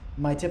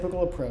 my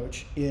typical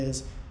approach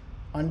is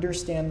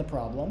understand the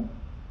problem,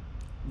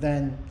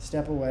 then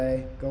step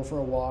away, go for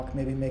a walk,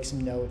 maybe make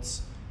some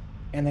notes,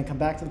 and then come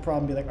back to the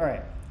problem and be like, all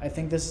right, I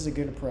think this is a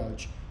good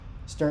approach.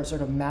 Start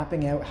sort of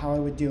mapping out how I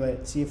would do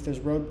it, see if there's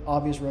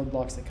obvious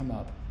roadblocks that come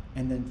up,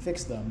 and then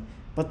fix them.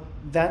 But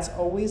that's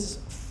always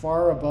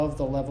far above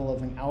the level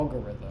of an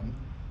algorithm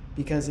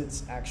because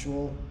it's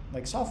actual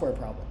like software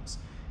problems.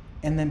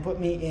 And then put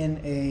me in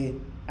a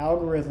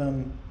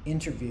algorithm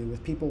interview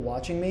with people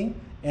watching me,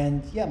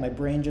 and yeah, my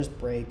brain just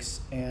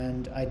breaks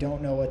and I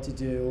don't know what to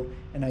do,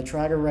 and I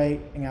try to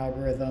write an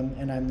algorithm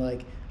and I'm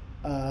like,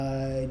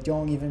 I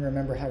don't even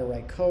remember how to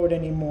write code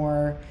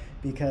anymore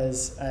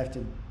because I have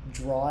to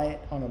draw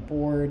it on a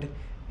board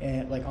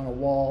and like on a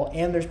wall,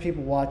 and there's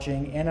people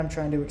watching, and I'm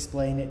trying to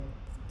explain it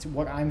to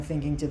what I'm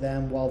thinking to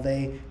them while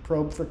they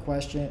probe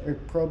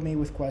me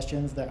with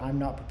questions that I'm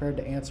not prepared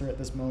to answer at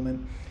this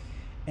moment.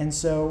 And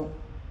so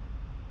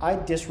I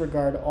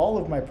disregard all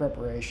of my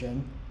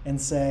preparation and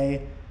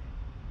say,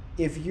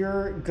 if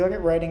you're good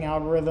at writing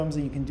algorithms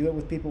and you can do it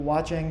with people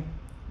watching,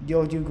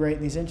 you'll do great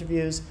in these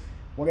interviews.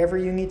 Whatever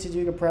you need to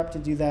do to prep to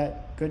do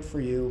that, good for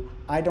you.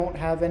 I don't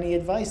have any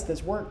advice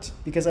that's worked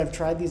because I've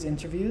tried these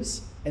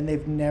interviews and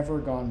they've never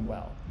gone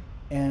well.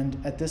 And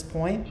at this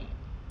point,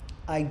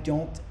 I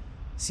don't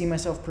see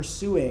myself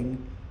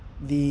pursuing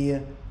the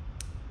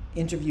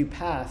interview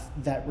path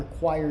that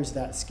requires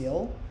that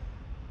skill,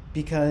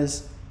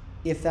 because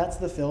if that's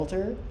the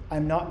filter,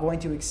 I'm not going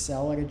to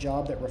excel at a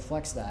job that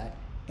reflects that.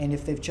 And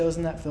if they've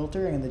chosen that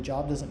filter and the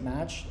job doesn't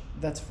match,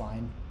 that's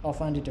fine. I'll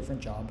find a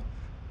different job.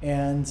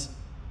 And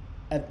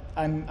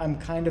I'm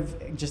kind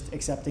of just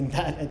accepting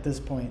that at this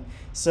point.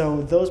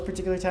 So those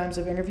particular times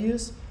of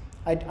interviews,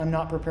 I'm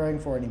not preparing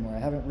for anymore. I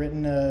haven't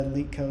written a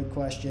LeetCode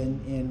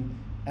question in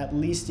at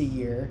least a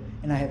year,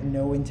 and I have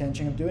no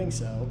intention of doing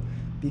so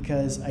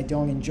because I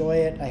don't enjoy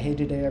it. I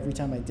hated it every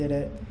time I did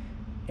it,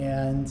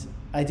 and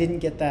I didn't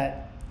get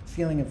that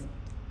feeling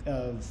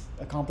of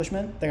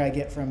accomplishment that I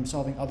get from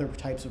solving other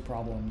types of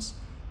problems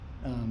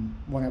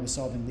when I was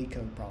solving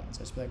LeetCode problems.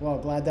 I was like, well,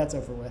 glad that's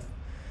over with.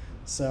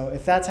 So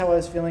if that's how I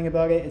was feeling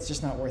about it, it's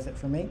just not worth it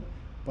for me.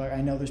 But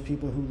I know there's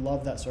people who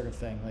love that sort of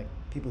thing, like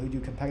people who do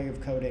competitive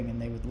coding, and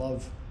they would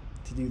love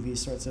to do these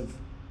sorts of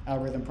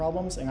algorithm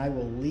problems, and I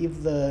will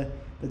leave the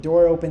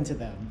door open to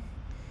them.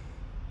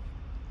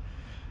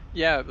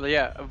 Yeah,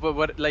 but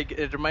what, like,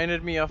 it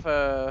reminded me of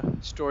a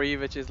story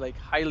which is like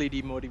highly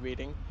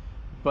demotivating,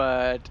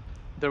 but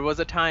there was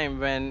a time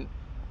when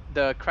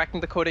the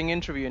cracking the coding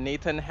interview,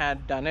 Nathan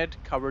had done it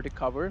cover to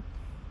cover,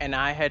 and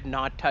I had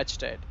not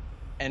touched it.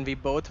 And we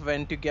both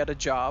went to get a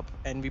job,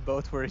 and we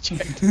both were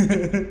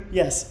rejected.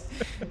 Yes.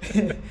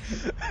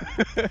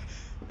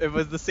 It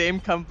was the same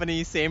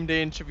company, same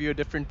day interview,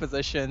 different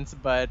positions,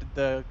 but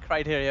the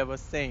criteria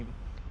was same.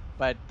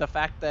 But the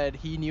fact that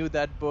he knew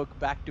that book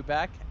back to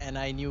back and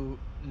I knew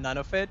none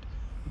of it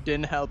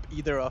didn't help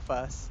either of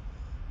us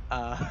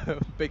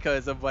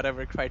because of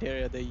whatever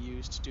criteria they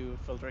used to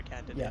filter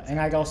candidates. Yeah, and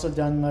I'd also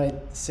done my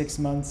 6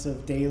 months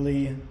of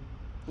daily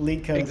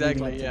LeetCode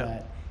leading up to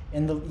that.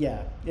 And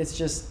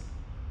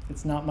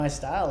it's not my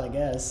style, I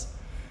guess.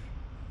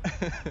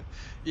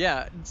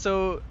 Yeah,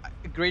 so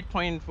a great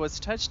point was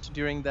touched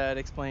during that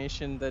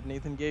explanation that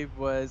Nathan gave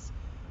was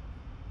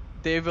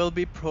they will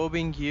be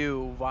probing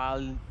you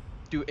while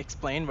to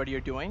explain what you're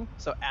doing.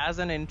 So as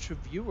an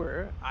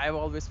interviewer, I've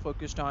always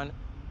focused on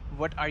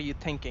what are you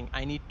thinking?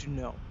 I need to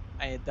know.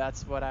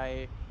 That's what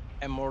I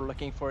am more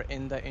looking for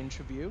in the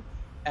interview.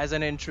 As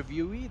an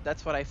interviewee,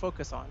 that's what I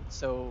focus on.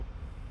 So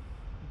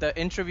the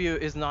interview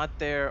is not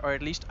there, or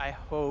at least I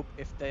hope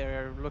if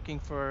they're looking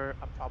for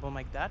a problem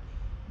like that,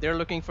 they're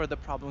looking for the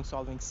problem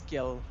solving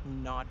skill,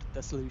 not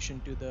the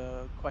solution to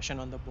the question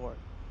on the board.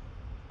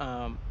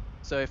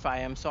 So if I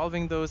am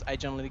solving those, I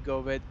generally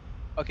go with,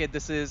 okay,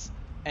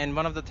 and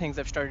one of the things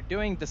I've started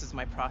doing, this is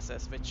my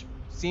process, which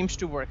seems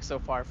to work so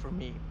far for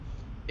me,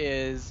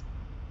 is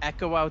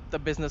echo out the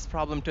business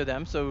problem to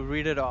them. So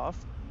read it off,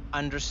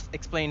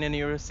 explain in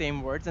your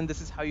same words, and this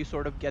is how you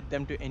sort of get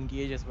them to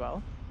engage as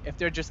well. If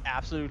they're just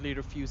absolutely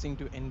refusing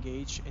to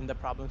engage in the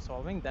problem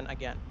solving, then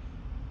again,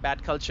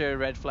 bad culture,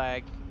 red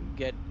flag,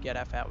 get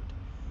F out.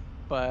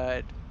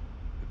 But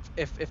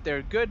if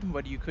they're good,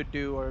 what you could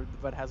do, or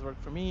what has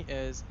worked for me,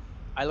 is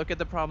I look at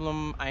the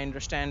problem, I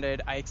understand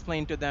it, I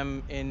explain to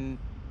them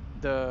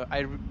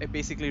I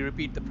basically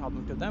repeat the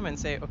problem to them and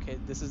say, okay,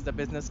 this is the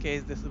business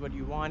case, this is what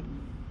you want,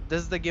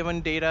 this is the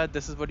given data,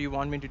 this is what you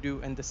want me to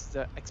do, and this is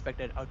the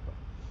expected output.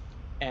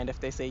 And if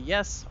they say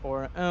yes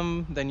or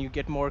then you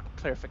get more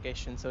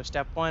clarification. So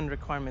step 1,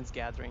 requirements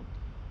gathering.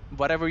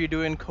 Whatever you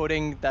do in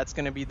coding, that's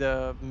going to be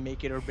the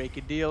make it or break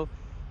it deal.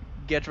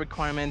 Get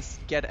requirements,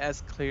 get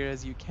as clear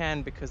as you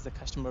can, because the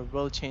customer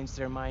will change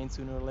their mind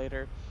sooner or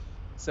later.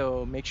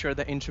 So make sure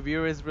the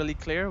interviewer is really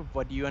clear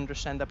what you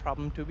understand the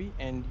problem to be,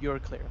 and you're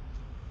clear.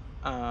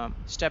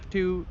 Step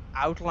 2,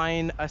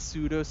 outline a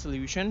pseudo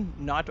solution.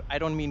 I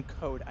don't mean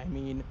code. I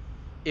mean,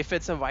 if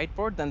it's a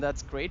whiteboard, then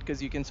that's great,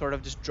 because you can sort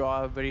of just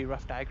draw a very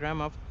rough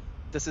diagram of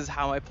this is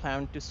how I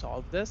plan to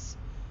solve this.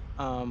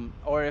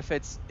 Or if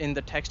it's in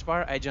the text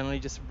bar, I generally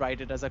just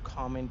write it as a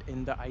comment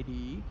in the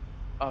IDE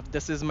of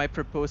this is my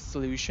proposed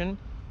solution.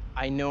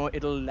 I know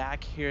it'll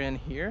lack here and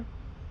here,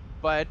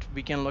 but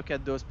we can look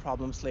at those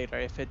problems later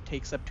if it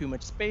takes up too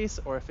much space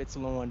or if it's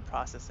low on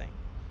processing.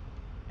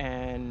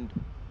 And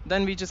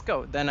then we just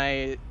go. Then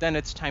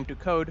it's time to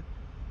code.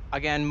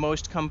 Again,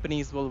 most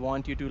companies will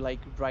want you to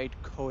write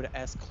code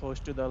as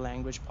close to the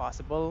language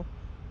possible.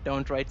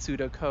 Don't write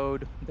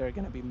pseudocode. They're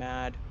gonna be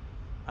mad.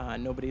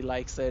 Nobody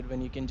likes it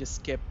when you can just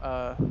skip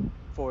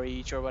for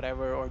each or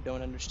whatever, or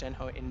don't understand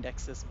how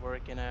indexes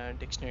work in a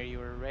dictionary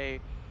or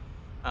array.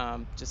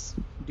 Just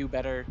do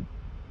better.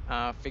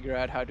 Figure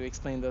out how to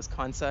explain those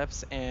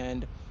concepts,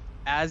 and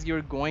as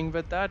you're going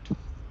with that,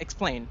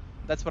 explain.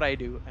 That's what I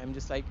do. I'm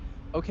just like,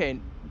 okay,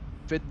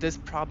 with this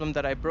problem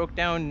that I broke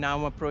down, now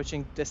I'm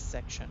approaching this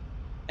section.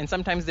 And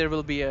sometimes there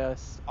will be a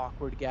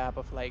awkward gap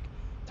of 30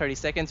 30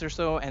 seconds or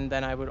so, and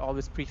then I would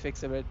always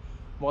prefix it with,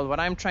 well, what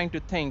I'm trying to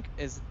think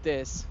is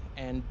this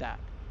and that.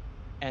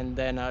 And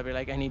then I'll be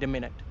like, I need a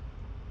minute.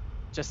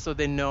 Just so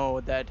they know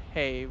that,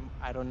 hey,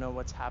 I don't know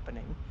what's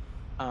happening.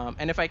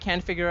 And if I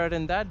can't figure out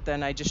in that,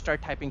 then I just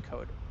start typing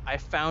code. I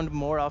found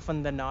more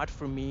often than not,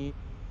 for me,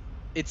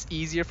 it's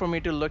easier for me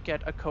to look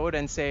at a code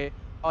and say,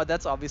 oh,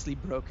 that's obviously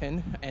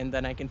broken, and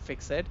then I can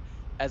fix it,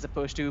 as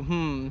opposed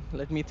to,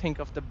 let me think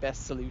of the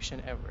best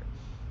solution ever.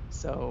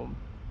 So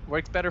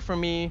works better for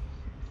me.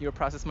 Your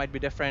process might be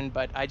different,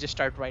 but I just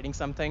start writing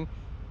something,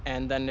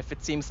 and then if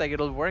it seems like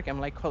it'll work,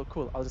 I'm like,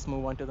 cool, I'll just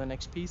move on to the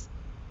next piece.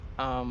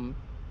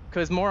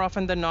 Because more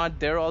often than not,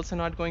 they're also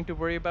not going to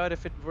worry about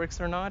if it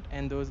works or not,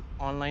 and those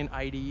online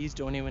IDEs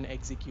don't even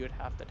execute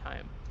half the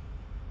time.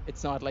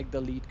 It's not like the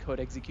lead code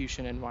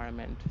execution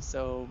environment.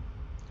 So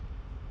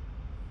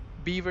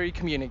be very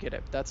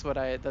communicative. That's what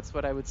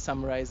I would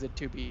summarize it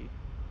to be.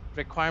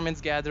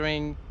 Requirements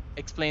gathering,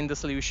 explain the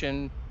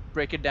solution,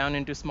 break it down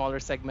into smaller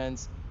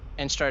segments,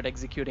 and start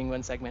executing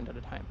one segment at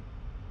a time.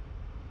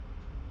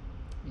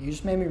 You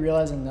just made me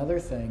realize another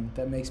thing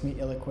that makes me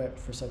ill-equipped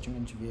for such an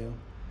interview,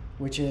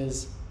 which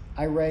is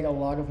I write a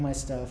lot of my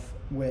stuff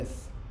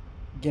with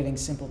getting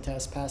simple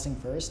tests passing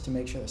first to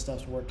make sure the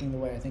stuff's working the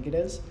way I think it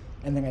is,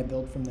 and then I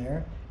build from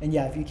there. And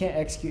yeah, if you can't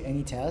execute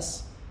any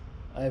tests,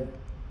 I'm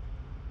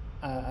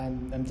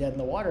dead in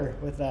the water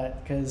with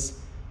that, because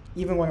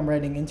even when I'm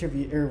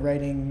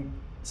writing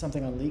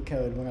something on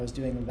LeetCode, when I was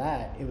doing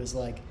that, it was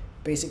like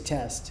basic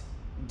test,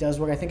 does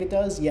what I think it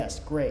does? Yes,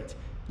 great.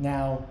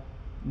 Now,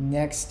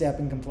 next step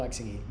in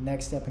complexity,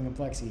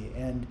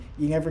 and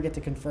you never get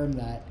to confirm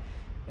that.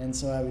 And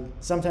so I would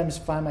sometimes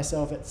find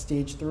myself at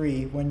stage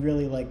 3 when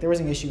really there was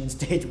an issue in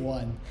stage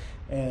 1,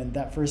 and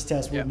that first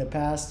test wouldn't have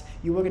passed.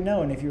 You would have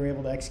known if you were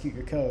able to execute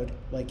your code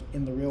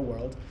in the real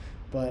world,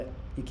 but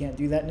you can't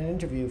do that in an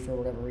interview for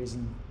whatever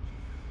reason.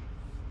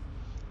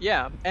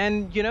 Yeah,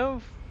 and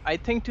I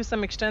think to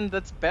some extent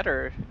that's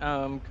better,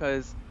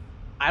 because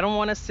I don't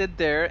want to sit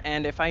there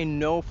and if I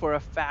know for a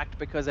fact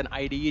because an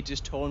IDE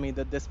just told me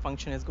that this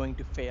function is going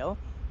to fail,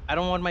 I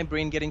don't want my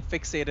brain getting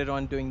fixated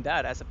on doing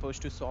that as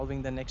opposed to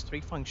solving the next 3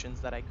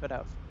 functions that I could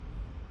have.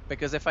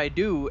 Because if I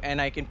do,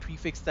 and I can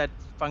prefix that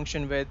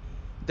function with,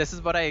 this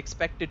is what I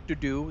expect it to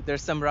do,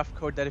 there's some rough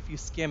code that if you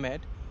skim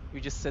it, you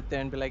just sit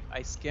there and be like,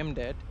 I skimmed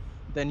it,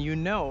 then you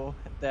know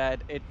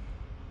that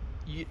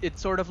it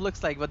sort of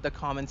looks like what the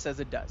comment says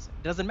it does.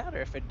 It doesn't matter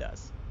if it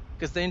does,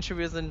 because the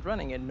interview isn't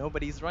running it,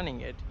 nobody's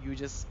running it. You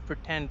just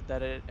pretend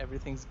that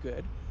everything's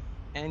good,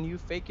 and you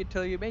fake it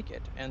till you make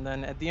it. And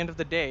then at the end of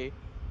the day,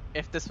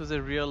 if this was a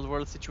real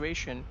world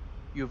situation,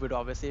 you would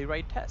obviously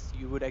write tests.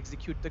 You would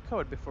execute the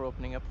code before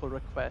opening a pull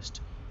request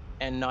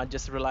and not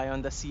just rely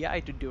on the CI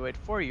to do it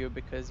for you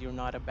because you're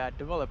not a bad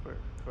developer,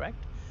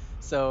 correct?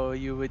 So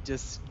you would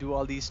just do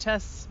all these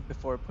tests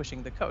before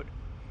pushing the code.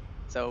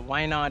 So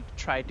why not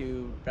try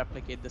to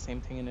replicate the same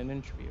thing in an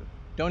interview?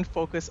 Don't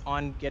focus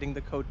on getting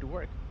the code to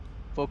work.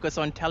 Focus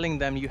on telling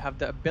them you have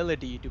the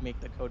ability to make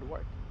the code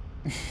work.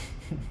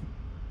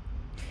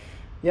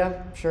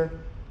 Yeah, sure.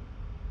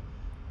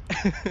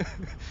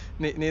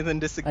 Nathan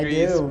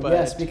disagrees. I do, but...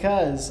 yes,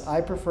 because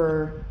I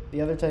prefer the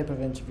other type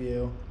of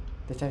interview,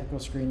 the technical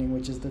screening,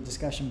 which is the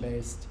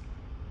discussion-based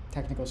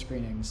technical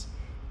screenings.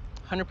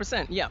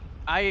 100%, yeah.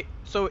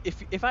 So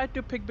if I had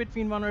to pick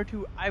between one or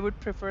two, I would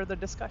prefer the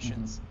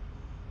discussions,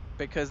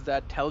 because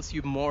that tells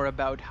you more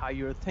about how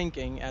you're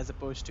thinking as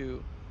opposed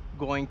to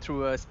going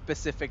through a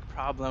specific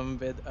problem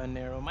with a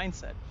narrow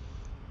mindset.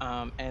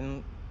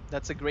 And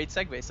that's a great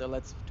segue. So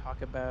let's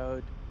talk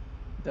about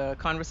the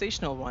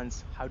conversational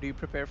ones. How do you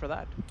prepare for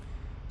that?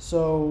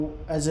 So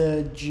as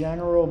a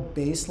general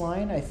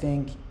baseline, I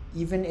think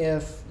even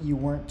if you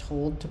weren't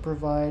told to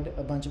provide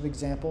a bunch of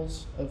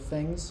examples of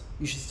things,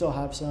 you should still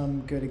have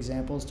some good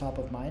examples top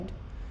of mind.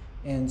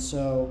 And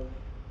so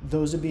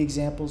those would be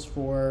examples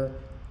for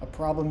a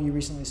problem you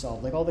recently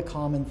solved, like all the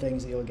common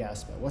things that you'll get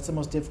asked about. What's the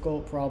most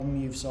difficult problem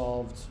you've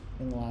solved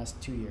in the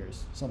last 2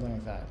 years? Something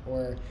like that.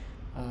 Or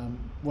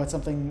what's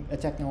a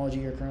technology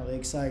you're currently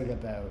excited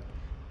about?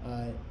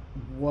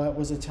 What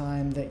was a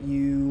time that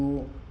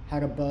you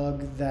had a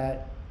bug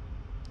that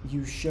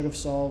you should have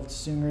solved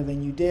sooner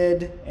than you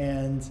did,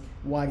 and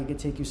why did it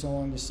take you so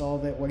long to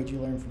solve it? What did you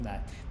learn from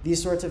that?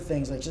 These sorts of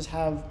things, just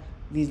have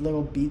these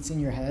little beats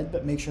in your head,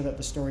 but make sure that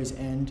the stories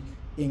end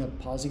in a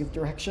positive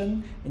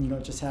direction, and you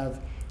don't just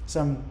have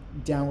some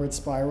downward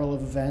spiral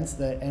of events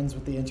that ends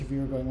with the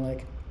interviewer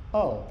going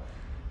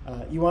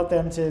you want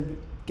them to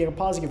get a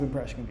positive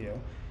impression of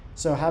you.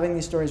 So having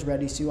these stories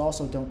ready so you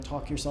also don't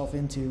talk yourself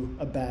into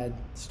a bad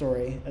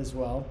story as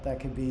well.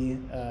 That could be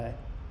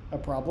a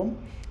problem.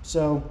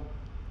 So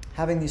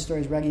having these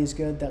stories ready is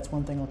good. That's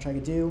one thing I'll try to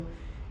do.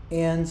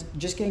 And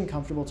just getting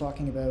comfortable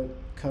talking about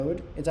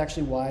code. It's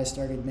actually why I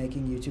started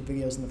making YouTube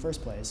videos in the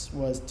first place,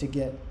 was to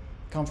get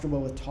comfortable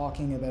with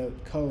talking about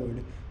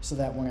code so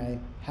that when I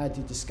had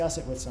to discuss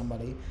it with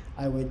somebody,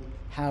 I would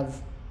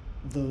have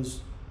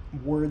those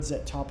words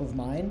at top of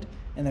mind,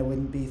 and I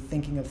wouldn't be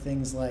thinking of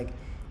things like,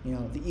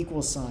 the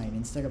equal sign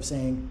instead of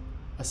saying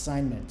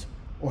assignment,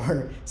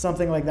 or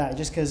something like that.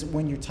 Just because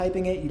when you're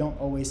typing it, you don't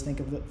always think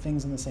of the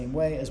things in the same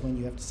way as when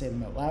you have to say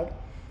them out loud.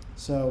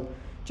 So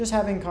just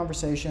having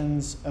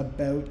conversations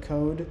about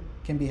code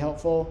can be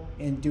helpful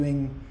in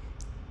doing,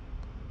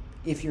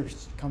 if you're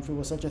comfortable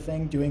with such a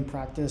thing, doing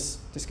practice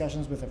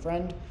discussions with a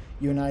friend.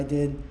 You and I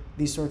did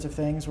these sorts of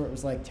things where it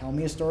was like, tell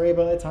me a story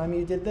about a time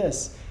you did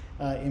this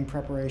in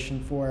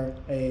preparation for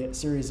a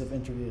series of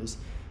interviews.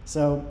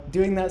 So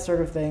doing that sort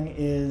of thing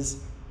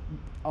is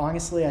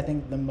honestly, I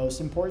think, the most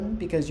important,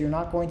 because you're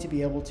not going to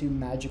be able to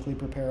magically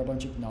prepare a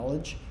bunch of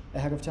knowledge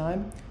ahead of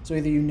time. So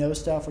either you know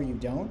stuff or you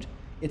don't.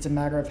 It's a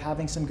matter of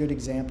having some good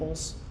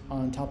examples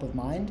on top of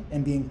mind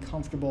and being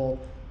comfortable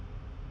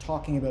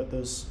talking about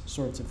those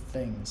sorts of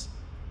things.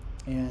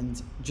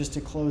 And just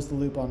to close the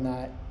loop on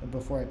that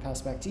before I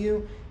pass back to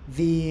you,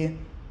 the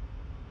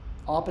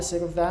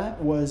opposite of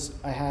that was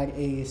I had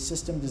a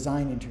system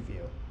design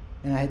interview,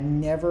 and I had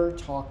never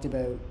talked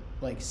about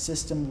like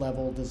system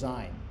level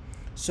design.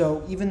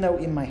 So even though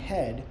in my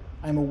head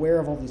I'm aware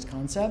of all these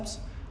concepts,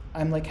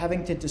 I'm like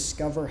having to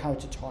discover how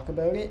to talk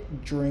about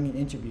it during an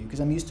interview, because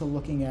I'm used to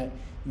looking at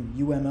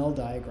UML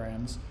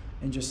diagrams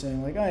and just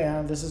saying like, oh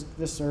yeah, this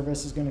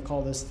service is going to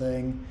call this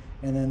thing,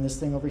 and then this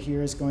thing over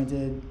here is going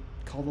to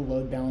call the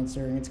load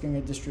balancer, and it's going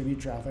to distribute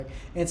traffic.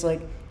 And it's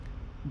like,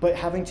 but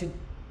having to,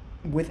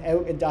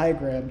 without a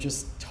diagram,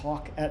 just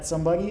talk at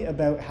somebody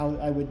about how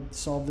I would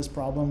solve this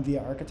problem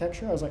via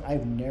architecture. I was like,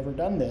 I've never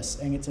done this,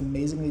 and it's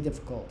amazingly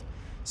difficult.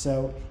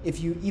 So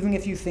even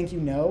if you think you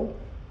know,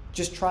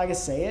 just try to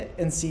say it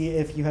and see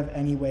if you have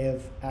any way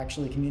of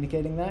actually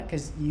communicating that,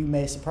 because you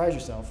may surprise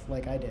yourself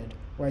like I did,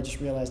 where I just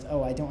realized,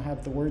 oh, I don't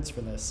have the words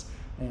for this,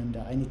 and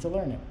I need to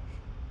learn it.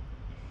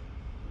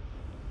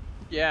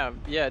 Yeah,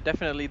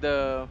 definitely.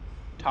 Do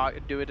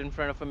it in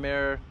front of a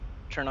mirror,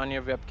 turn on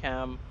your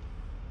webcam,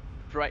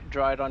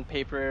 draw it on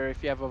paper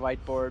if you have a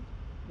whiteboard.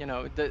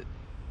 The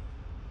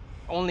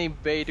only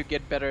way to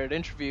get better at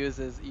interviews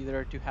is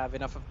either to have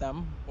enough of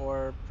them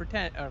or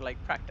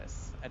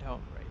practice at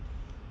home, right?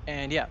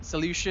 And yeah,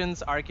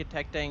 solutions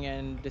architecting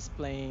and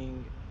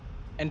displaying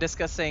and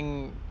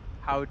discussing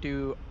how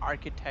to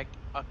architect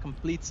a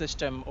complete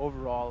system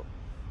overall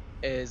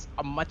is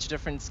a much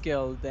different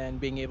skill than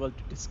being able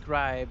to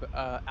describe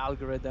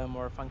algorithm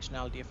or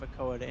functionality of a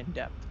code in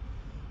depth.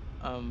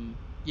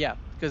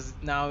 Because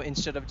now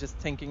instead of just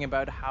thinking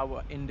about how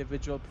an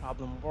individual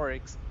problem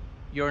works,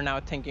 you're now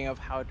thinking of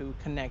how to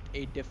connect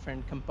 8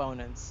 different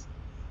components.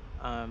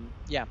 And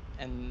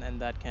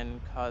that can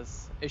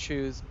cause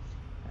issues.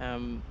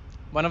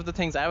 One of the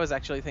things I was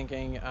actually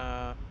thinking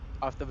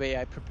of the way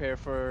I prepare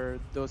for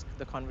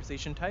the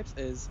conversation types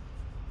is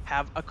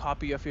have a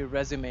copy of your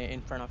resume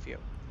in front of you,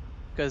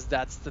 because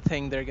that's the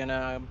thing they're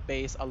gonna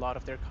base a lot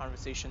of their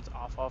conversations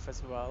off of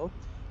as well.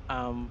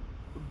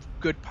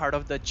 Good part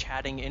of the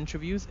chatting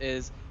interviews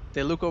is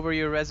they look over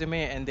your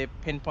resume and they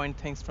pinpoint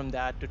things from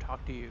that to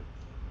talk to you.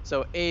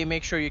 So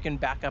make sure you can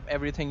back up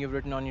everything you've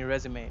written on your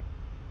resume,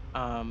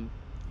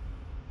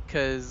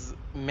 because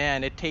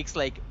man, it takes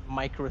like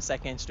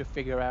microseconds to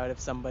figure out if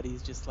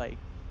somebody's just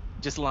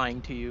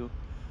lying to you.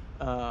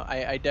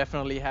 I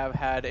definitely have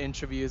had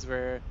interviews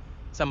where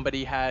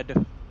somebody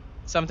had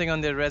something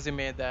on their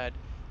resume that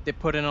they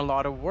put in a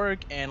lot of work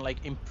and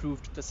like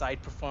improved the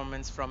site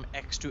performance from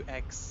X to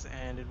X,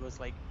 and it was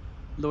like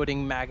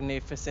loading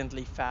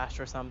magnificently fast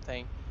or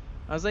something.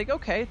 I was like,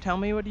 okay, tell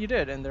me what you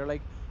did. And they're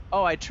like,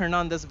 oh, I turned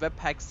on this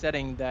Webpack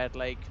setting that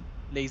like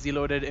lazy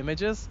loaded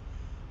images.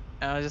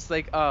 And I was just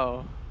like,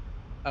 oh,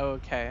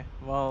 okay,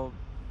 well,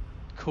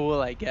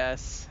 cool, I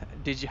guess.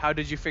 How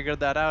did you figure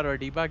that out or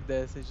debug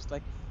this? It's just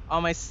like, oh,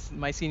 my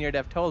senior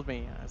dev told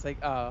me. I was like,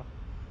 oh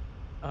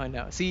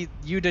no, see,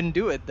 you didn't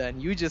do it then.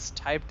 You just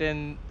typed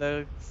in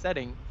the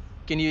setting.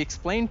 Can you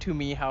explain to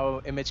me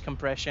how image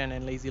compression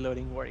and lazy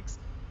loading works?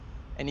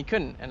 And he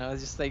couldn't. And I was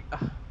just like,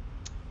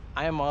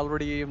 I am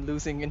already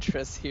losing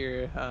interest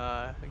here.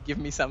 Give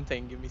me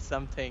something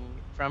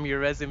from your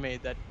resume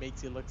that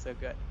makes you look so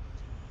good.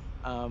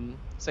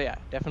 So yeah,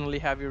 definitely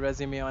have your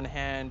resume on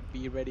hand.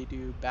 Be ready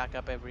to back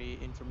up every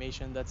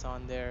information that's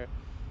on there.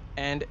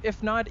 And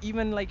if not,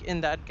 even like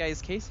in that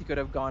guy's case, he could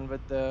have gone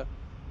with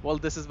well,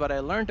 this is what I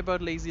learned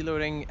about lazy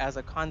loading as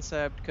a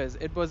concept, because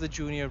it was a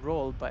junior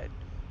role, but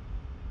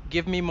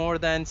give me more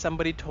than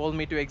somebody told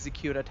me to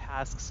execute a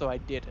task, so I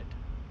did it.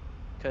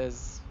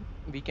 Because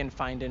we can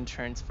find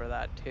interns for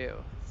that too.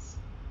 It's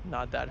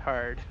not that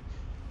hard.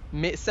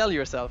 Sell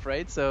yourself,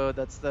 right? So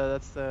that's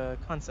the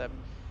concept.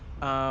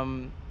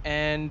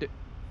 And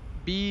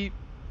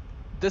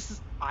this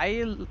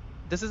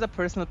is a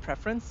personal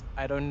preference.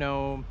 I don't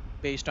know,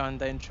 based on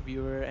the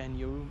interviewer and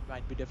you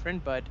might be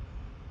different, but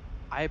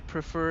I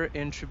prefer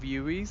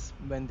interviewees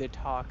when they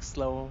talk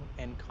slow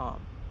and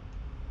calm.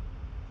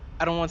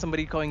 I don't want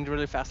somebody going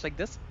really fast like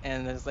this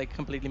and it's like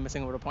completely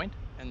missing over the point,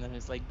 and then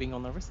it's like being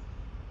all nervous.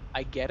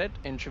 I get it,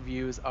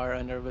 interviews are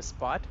a nervous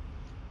spot,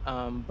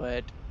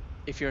 but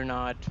if you're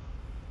not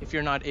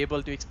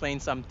able to explain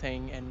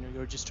something and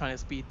you're just trying to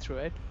speed through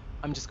it,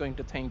 I'm just going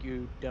to think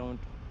you don't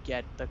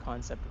get the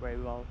concept very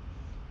well.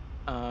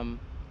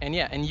 And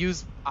yeah, and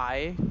use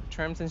I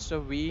terms instead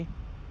of we.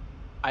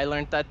 I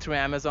learned that through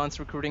Amazon's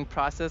recruiting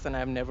process, and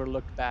I've never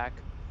looked back.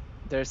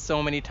 There's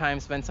so many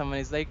times when someone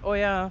is like, oh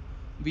yeah,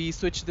 we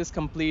switched this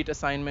complete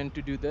assignment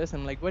to do this.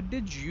 I'm like, what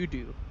did you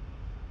do?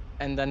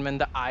 And then when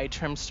the I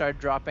terms start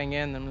dropping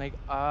in, I'm like,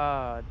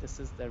 this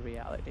is the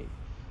reality.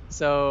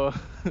 So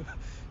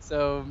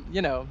so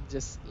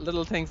just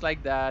little things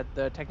like that,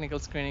 the technical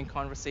screening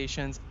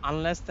conversations,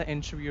 unless the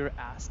interviewer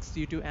asks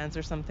you to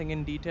answer something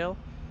in detail,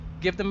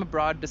 give them a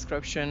broad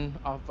description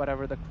of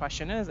whatever the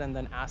question is, and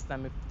then ask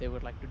them if they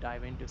would like to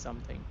dive into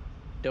something.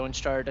 Don't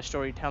start a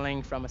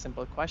storytelling from a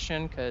simple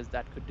question, because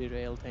that could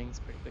derail things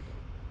pretty quickly.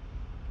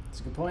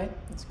 That's a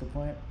good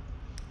point.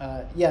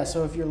 Yeah,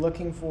 so if you're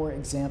looking for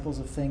examples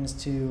of things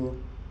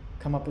to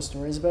come up with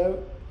stories about,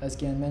 as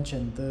Gan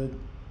mentioned, the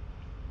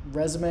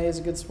resume is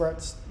a good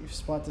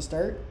spot to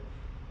start.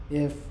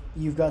 If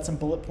you've got some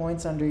bullet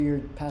points under your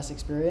past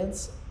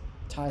experience,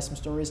 tie some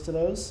stories to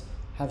those,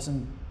 have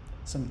some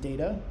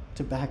data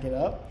to back it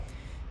up.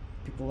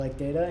 People like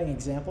data and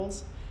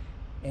examples.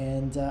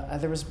 And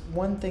there was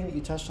one thing that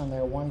you touched on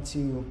there I wanted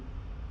to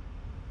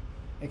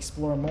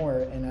explore more,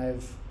 and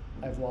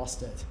I've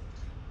lost it.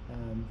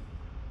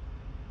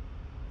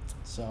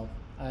 So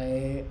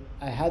I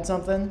had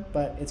something,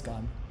 but it's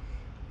gone.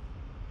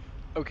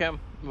 Okay,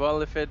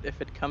 well, if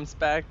it comes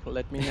back,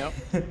 let me know.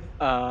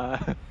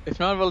 If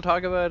not, we'll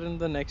talk about it in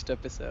the next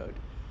episode.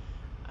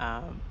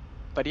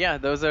 But yeah,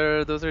 those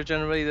are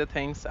generally the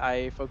things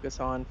I focus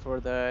on for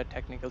the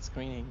technical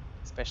screening,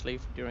 especially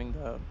during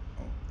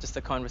just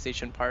the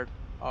conversation part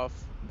of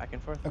back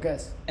and forth. Okay.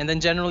 And then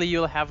generally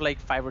you'll have like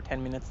 5 or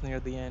 10 minutes near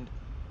the end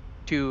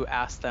to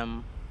ask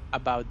them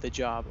about the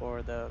job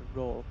or the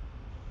role.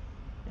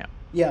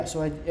 Yeah,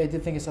 so I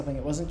did think of something.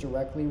 It wasn't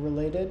directly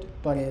related,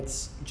 but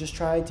it's just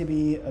try to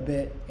be a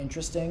bit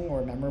interesting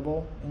or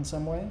memorable in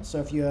some way. So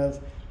if you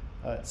have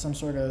some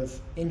sort of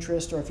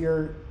interest, or if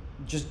you're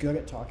just good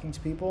at talking to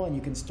people and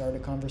you can start a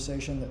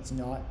conversation that's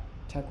not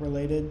tech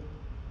related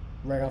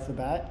right off the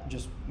bat,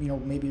 just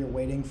maybe you're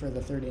waiting for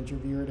the third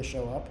interviewer to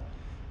show up,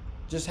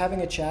 just having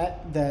a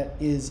chat that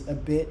is a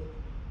bit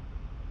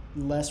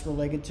less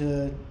related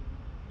to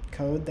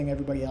code than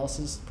everybody else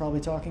is probably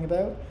talking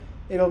about,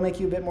 it'll make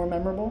you a bit more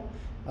memorable.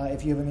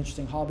 If you have an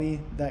interesting hobby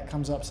that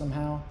comes up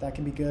somehow, that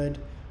can be good.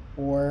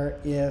 Or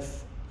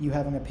if you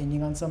have an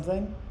opinion on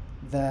something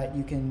that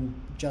you can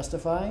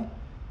justify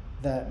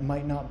that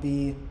might not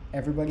be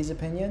everybody's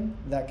opinion,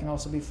 that can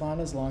also be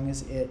fun, as long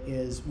as it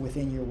is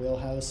within your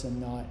wheelhouse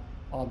and not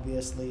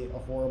obviously a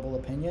horrible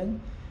opinion.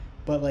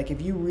 But like,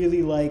 if you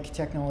really like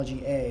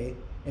technology A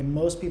and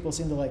most people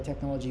seem to like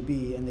technology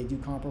B and they do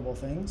comparable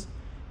things,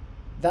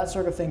 that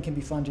sort of thing can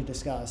be fun to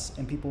discuss,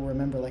 and people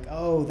remember like,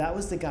 oh, that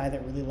was the guy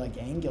that really liked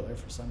Angular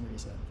for some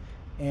reason.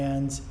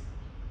 And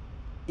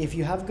if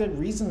you have good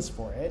reasons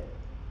for it,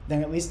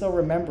 then at least they'll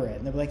remember it,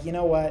 and they'll be like, you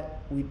know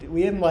what, we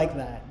didn't like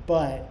that,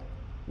 but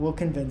we'll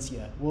convince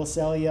you. We'll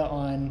sell you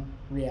on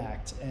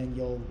React, and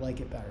you'll like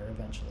it better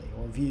eventually,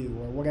 or Vue,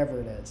 or whatever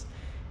it is.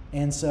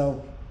 And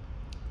so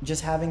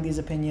just having these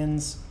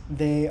opinions,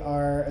 they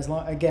are, as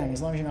long as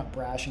you're not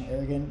brash and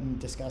arrogant and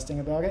disgusting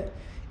about it,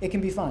 it can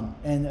be fun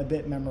and a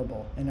bit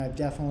memorable. And I've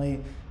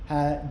definitely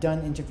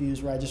done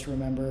interviews where I just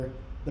remember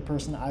the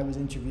person I was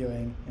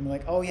interviewing and be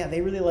like, oh yeah, they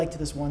really liked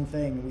this one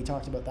thing, and we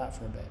talked about that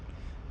for a bit.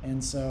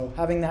 And so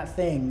having that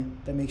thing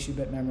that makes you a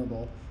bit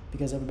memorable,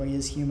 because everybody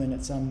is human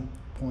at some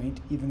point,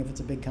 even if it's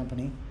a big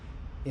company,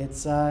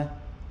 it's I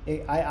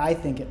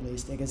think at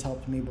least it has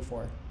helped me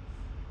before.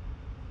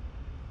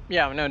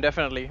 Yeah, no,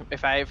 definitely.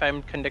 If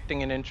I'm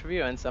conducting an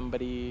interview and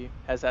somebody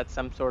has had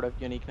some sort of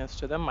uniqueness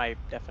to them, I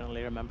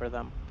definitely remember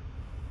them.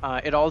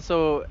 It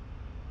also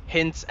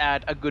hints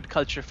at a good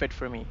culture fit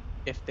for me.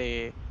 If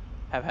they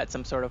have had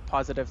some sort of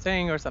positive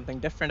thing or something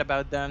different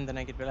about them, then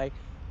I could be like,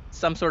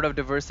 some sort of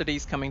diversity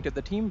is coming to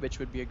the team, which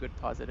would be a good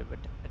positive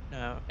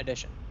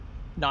addition.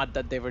 Not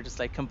that they were just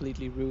like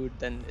completely rude,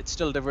 then it's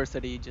still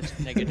diversity, just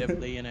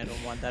negatively, and I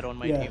don't want that on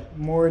my team.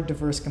 More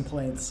diverse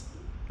complaints.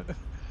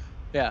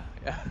 Yeah.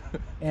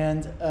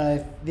 And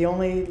the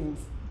only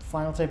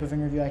final type of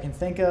interview I can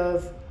think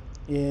of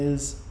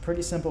is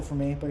pretty simple for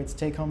me, but it's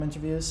take-home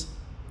interviews.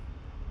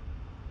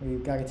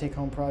 We've got a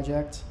take-home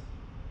project.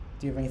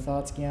 Do you have any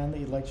thoughts, Gian, that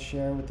you'd like to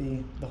share with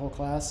the whole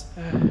class?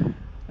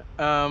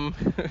 They're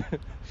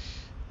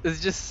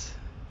just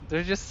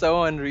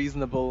so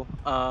unreasonable.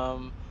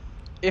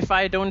 If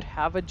I don't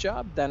have a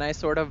job, then I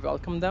sort of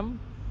welcome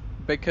them,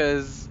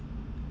 because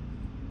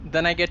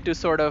then I get to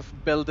sort of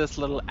build this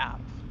little app.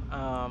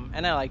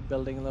 And I like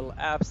building little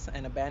apps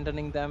and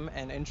abandoning them,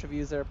 and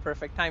interviews are a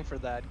perfect time for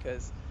that,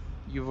 because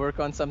you work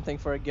on something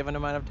for a given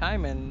amount of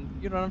time and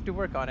you don't have to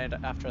work on it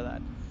after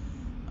that.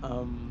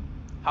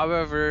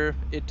 However,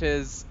 it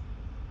is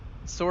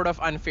sort of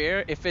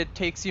unfair if it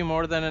takes you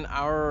more than an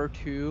hour or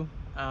two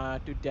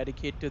to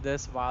dedicate to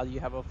this while you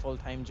have a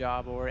full-time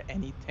job or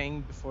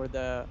anything before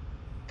the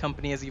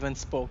company has even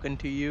spoken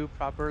to you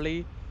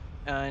properly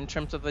in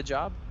terms of the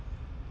job.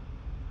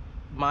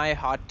 My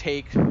hot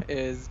take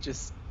is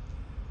just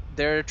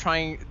they're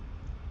trying.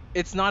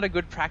 it's not a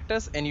good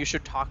practice, and you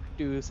should talk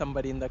to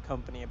somebody in the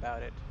company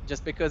about it.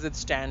 Just because it's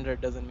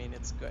standard doesn't mean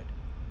it's good.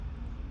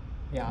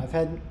 Yeah, I've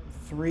had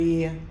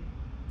 3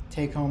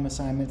 take-home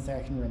assignments that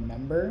I can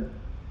remember.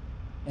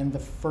 And the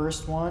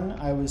first one,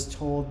 I was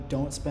told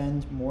don't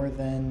spend more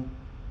than,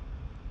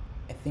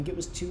 I think it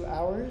was 2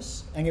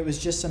 hours. And it was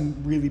just some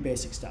really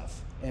basic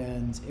stuff.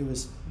 And it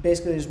was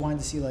basically, I just wanted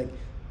to see, like,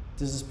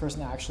 does this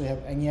person actually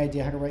have any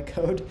idea how to write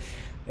code?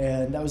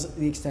 And that was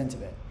the extent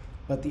of it.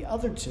 But the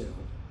other 2,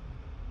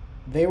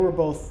 they were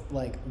both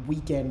like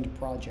weekend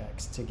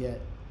projects to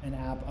get an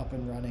app up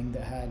and running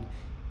that had,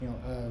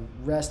 a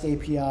REST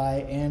API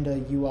and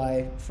a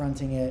UI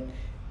fronting it.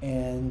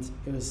 And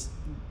it was,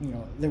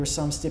 there were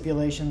some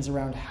stipulations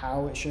around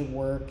how it should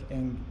work.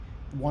 And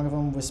one of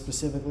them was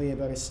specifically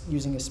about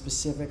using a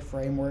specific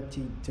framework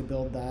to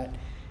build that.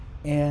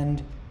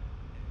 And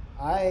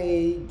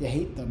I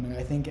hate them. And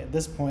I think at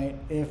this point,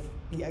 if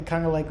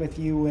kind of like with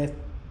you with,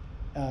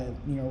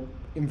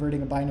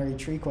 inverting a binary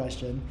tree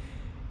question,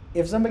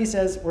 if somebody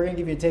says, we're going to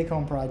give you a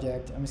take-home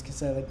project, I'm just going to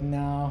say, like,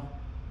 no,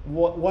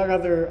 what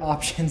other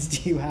options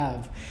do you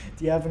have?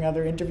 Do you have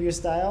another interview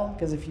style?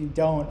 Because if you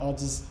don't, I'll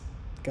just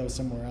go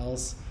somewhere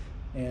else.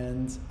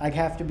 And I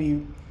have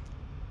to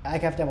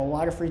have a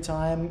lot of free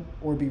time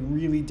or be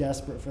really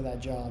desperate for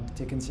that job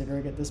to consider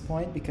it at this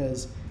point,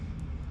 because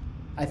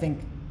I think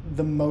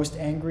the most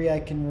angry I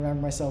can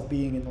remember myself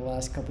being in the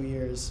last couple of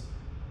years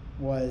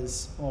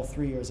was,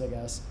 3 years, I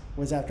guess,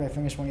 was after I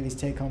finished one of these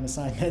take-home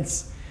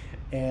assignments.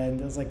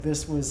 And I was like,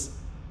 this was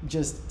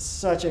just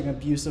such an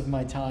abuse of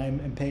my time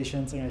and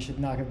patience, and I should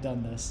not have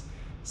done this.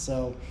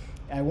 So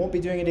I won't be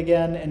doing it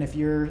again. And if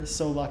you're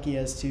so lucky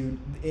as to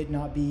it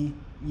not be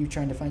you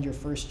trying to find your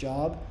first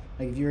job,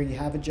 like if you already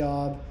have a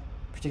job,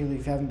 particularly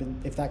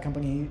if that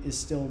company is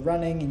still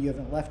running and you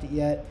haven't left it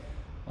yet,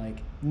 like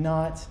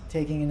not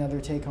taking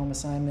another take-home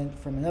assignment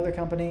from another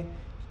company,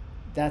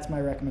 that's my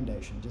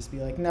recommendation. Just be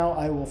like, no,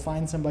 I will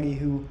find somebody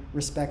who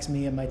respects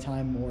me and my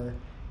time more,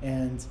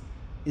 and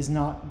is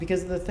not,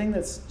 because the thing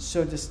that's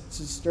so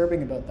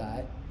disturbing about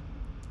that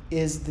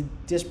is the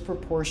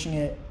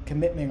disproportionate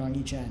commitment on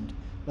each end.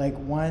 Like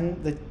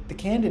the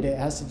candidate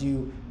has to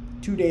do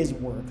 2 days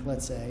of work,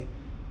 let's say,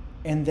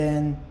 and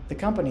then the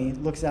company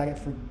looks at it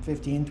for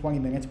 15, 20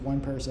 minutes,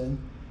 one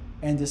person,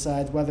 and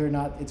decides whether or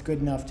not it's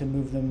good enough to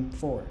move them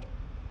forward.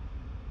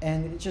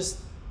 And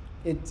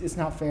it's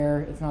not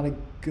fair. It's not a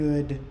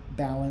good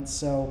balance.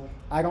 So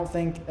I don't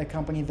think a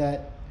company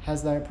that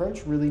has that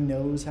approach really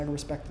knows how to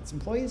respect its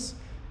employees.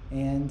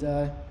 And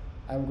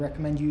I would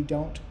recommend you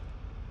don't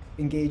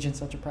engage in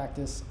such a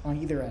practice on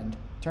either end.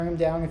 Turn them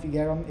down if you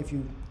get them, if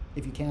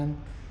you can.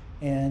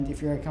 And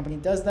if you're a company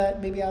that does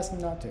that, maybe ask them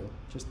not to.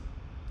 Just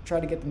try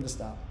to get them to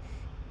stop.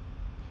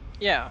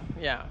 Yeah.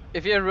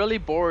 If you're really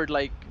bored,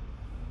 like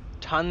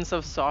tons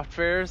of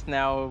softwares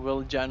now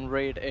will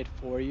generate it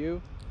for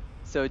you.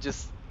 So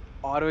just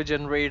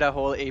auto-generate a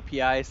whole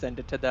API, send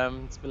it to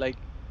them. It's like,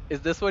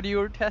 is this what you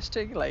were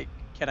testing? Like,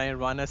 can I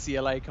run a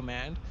CLI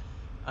command?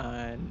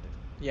 And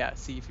yeah,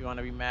 see if you want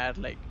to be mad.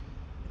 Like,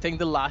 I think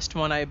the last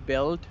one I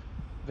built,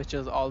 which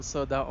is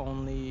also the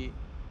only,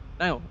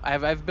 no,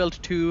 I've built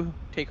 2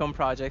 take-home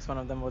projects. One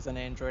of them was an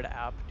Android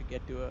app to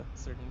get to a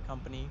certain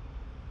company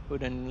who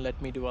didn't let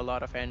me do a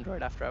lot of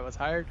Android after I was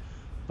hired.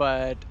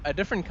 But a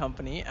different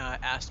company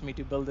asked me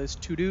to build this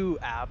to-do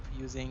app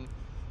using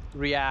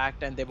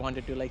React, and they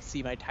wanted to like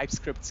see my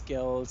TypeScript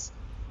skills.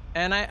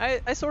 And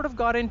I sort of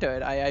got into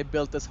it. I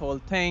built this whole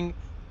thing.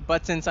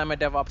 But since I'm a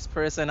DevOps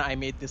person, I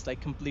made this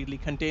like completely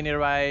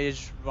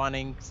containerized,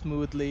 running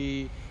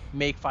smoothly,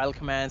 make file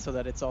commands so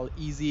that it's all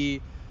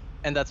easy.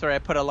 And that's where I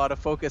put a lot of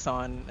focus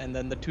on. And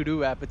then the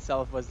to-do app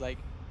itself was like,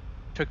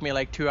 took me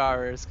like 2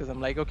 hours, because I'm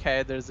like,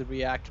 okay, there's a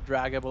React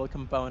draggable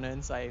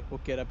components. I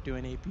hook it up to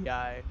an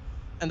API.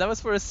 And that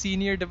was for a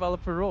senior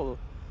developer role.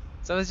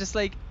 So I was just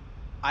like,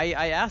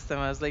 I asked them,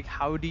 I was like,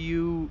 how do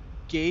you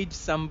gauge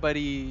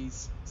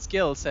somebody's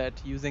skill set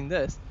using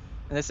this?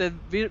 And they said,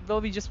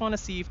 we just want to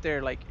see if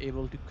they're like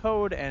able to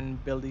code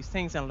and build these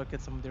things and look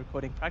at some of their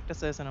coding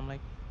practices. And I'm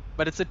like,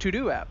 but it's a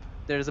to-do app.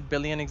 There's a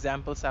billion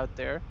examples out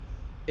there.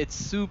 It's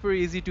super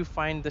easy to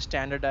find the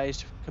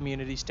standardized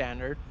community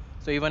standard.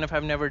 So even if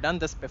I've never done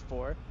this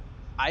before,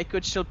 I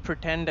could still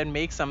pretend and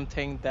make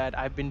something that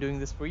I've been doing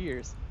this for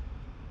years.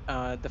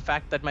 The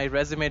fact that my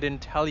resume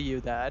didn't tell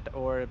you that,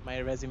 or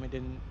my resume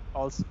didn't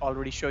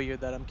already show you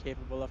that I'm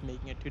capable of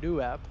making a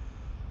to-do app,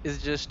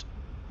 is just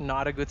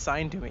not a good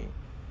sign to me.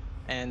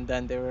 And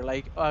then they were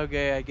like,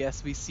 okay, I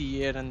guess we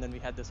see it. And then we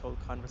had this whole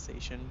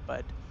conversation.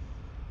 But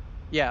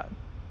yeah.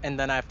 And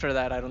then after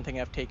that, I don't think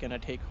I've taken a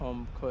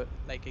take-home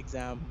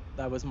exam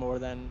that was more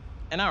than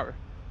an hour.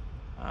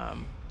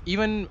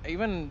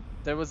 Even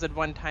there was at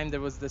one time,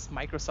 there was this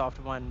Microsoft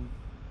one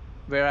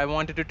where I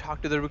wanted to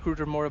talk to the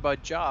recruiter more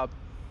about job.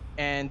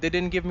 And they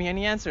didn't give me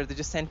any answer. They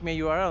just sent me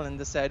a URL and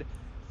they said,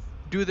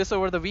 do this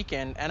over the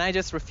weekend. And I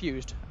just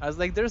refused. I was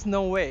like, there's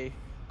no way.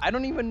 I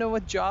don't even know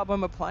what job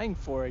I'm applying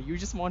for. You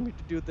just want me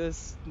to do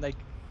this like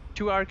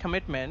 2-hour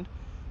commitment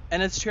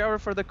And it's 2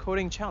 hours for the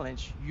coding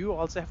challenge. You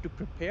also have to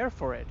prepare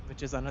for it,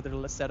 which is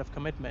another set of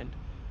commitment.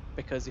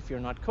 Because if you're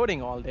not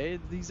coding all day,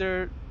 this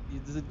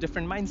is a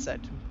different mindset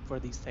for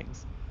these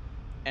things.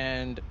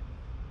 And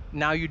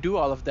now you do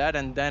all of that,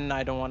 and then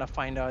I don't want to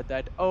find out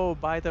that, oh,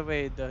 by the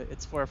way,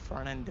 it's for a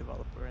front-end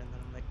developer, and then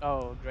I'm like,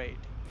 oh, great.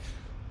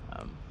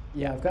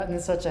 Yeah, I've gotten in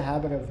such a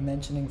habit of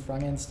mentioning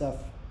front-end stuff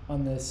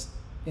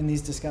in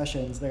these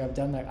discussions that I've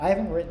done that. I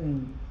haven't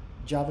written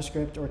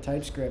JavaScript or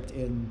TypeScript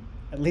in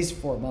at least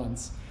 4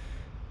 months.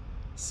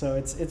 So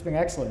it's been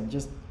excellent.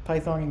 Just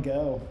Python and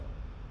Go.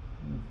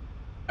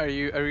 Are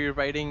you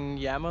writing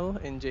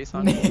YAML in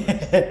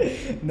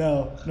JSON?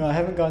 No, I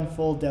haven't gone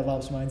full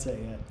DevOps mindset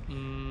yet.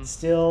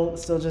 Still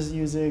just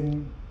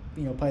using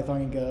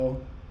Python and Go,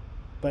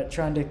 but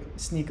trying to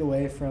sneak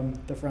away from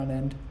the front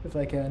end if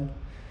I can.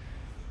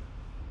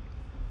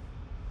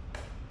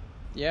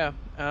 Yeah.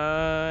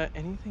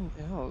 Anything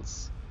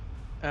else?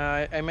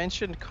 I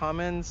mentioned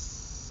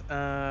comments.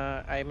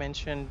 I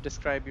mentioned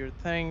describe your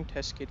thing,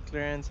 test kit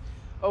clearance.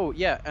 Oh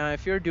yeah.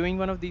 If you're doing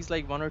one of these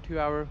like 1 or 2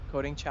 hour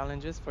coding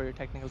challenges for your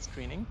technical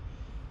screening,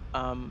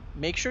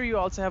 make sure you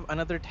also have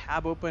another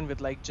tab open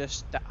with like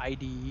just the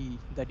IDE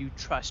that you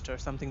trust or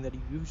something that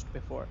you used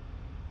before,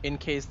 in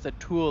case the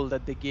tool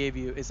that they gave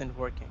you isn't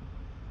working,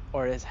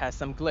 or it has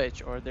some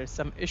glitch, or there's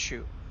some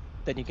issue.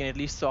 Then you can at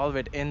least solve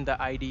it in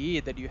the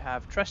IDE that you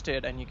have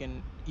trusted, and you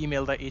can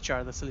email the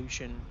HR the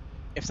solution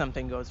if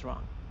something goes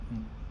wrong.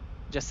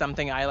 Just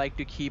something I like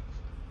to keep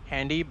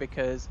handy,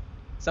 because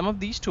some of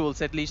these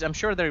tools, at least I'm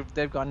sure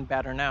they've gotten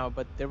better now,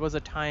 but there was a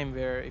time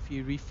where if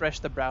you refresh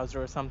the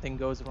browser or something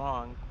goes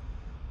wrong,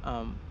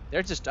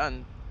 they're just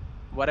done.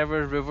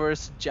 Whatever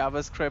reverse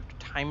JavaScript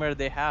timer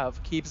they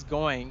have keeps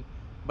going,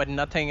 but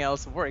nothing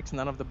else works.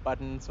 None of the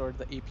buttons or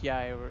the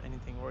API or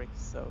anything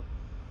works. So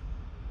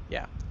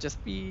yeah,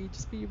 just be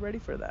ready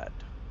for that.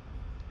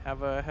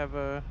 Have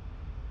a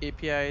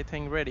API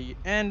thing ready.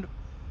 And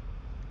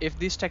if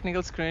these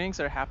technical screenings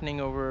are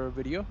happening over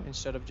video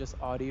instead of just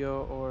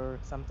audio or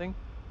something,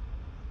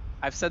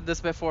 I've said this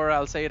before,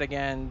 I'll say it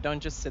again, don't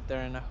just sit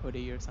there in a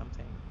hoodie or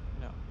something.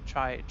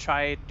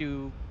 Try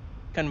to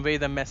convey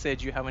the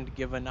message you haven't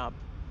given up,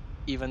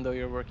 even though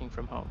you're working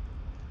from home.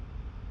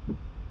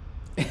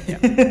 Yeah.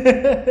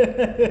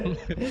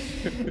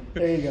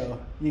 There you go.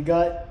 You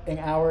got an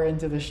hour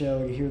into the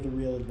show to hear the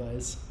real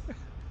advice.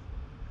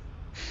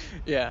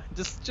 Yeah,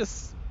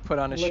 just put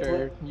on a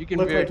shirt. You can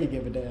look wear, like you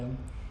give a damn.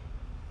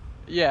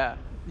 Yeah,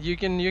 you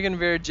can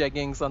wear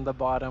jeggings on the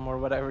bottom or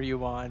whatever you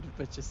want,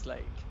 but just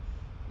like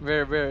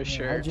wear a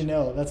shirt. How'd you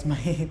know? That's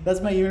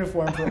my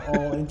uniform for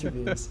all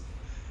interviews.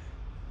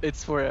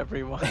 It's for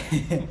everyone.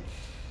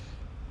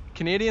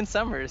 Canadian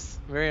summers.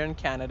 We're in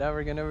Canada.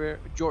 We're gonna wear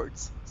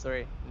jorts.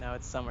 Sorry, now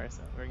it's summer,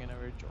 so we're gonna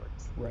wear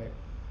jorts. Right.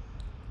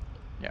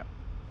 Yeah.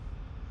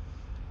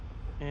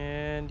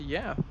 And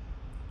yeah,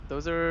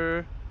 those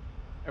are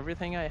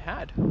everything I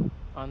had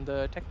on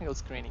the technical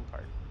screening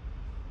part.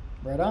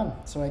 Right on.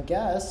 So I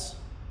guess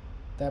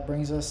that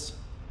brings us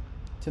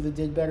to the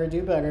did better,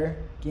 do better.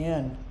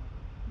 Gian,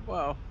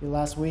 Wow. your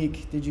last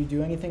week, did you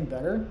do anything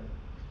better?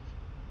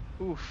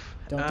 Oof.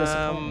 Don't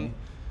disappoint me.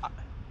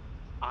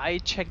 I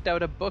checked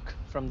out a book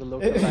from the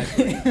local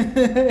library.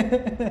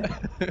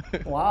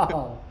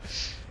 Wow.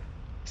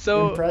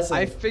 So Impressive.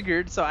 I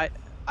figured, I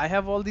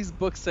have all these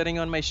books sitting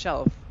on my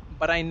shelf,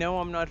 but I know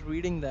I'm not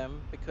reading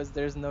them because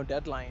there's no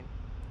deadline,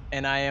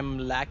 and I am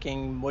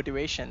lacking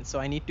motivation. So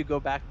I need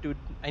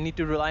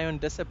to rely on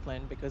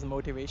discipline because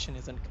motivation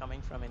isn't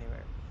coming from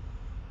anywhere.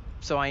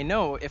 So I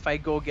know if I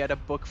go get a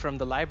book from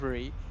the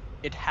library,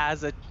 it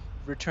has a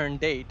return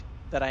date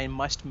that I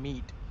must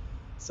meet.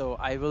 So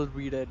I will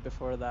read it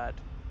before that.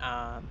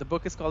 The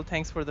book is called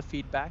Thanks for the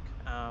Feedback.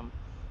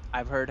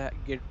 I've heard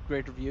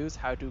great reviews,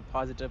 how to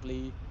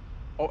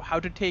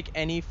take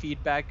any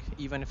feedback,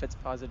 even if it's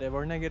positive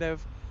or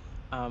negative.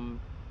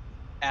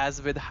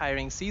 As with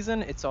hiring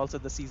season, it's also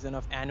the season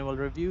of annual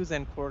reviews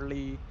and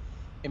quarterly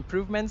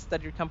improvements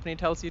that your company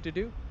tells you to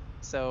do.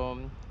 So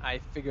I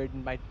figured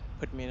it might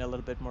put me in a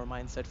little bit more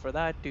mindset for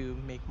that, to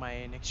make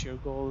my next year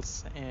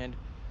goals and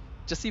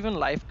just even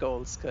life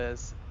goals,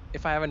 because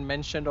if I haven't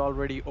mentioned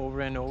already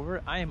over and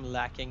over, I am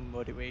lacking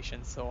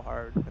motivation so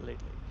hard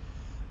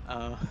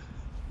lately.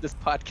 This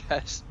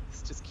podcast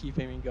is just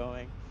keeping me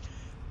going.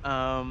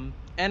 And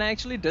I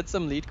actually did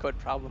some lead code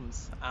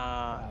problems.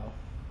 Wow.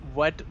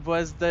 What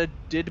was the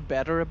did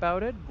better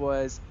about it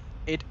was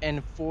it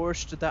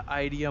enforced the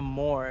idea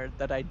more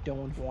that I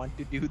don't want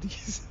to do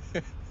these.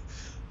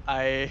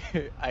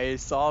 I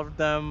solved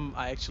them.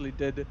 I actually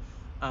did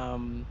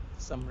some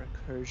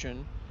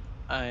recursion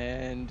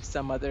and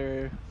some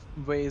other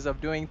ways of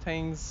doing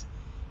things,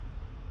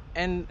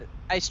 and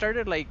I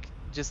started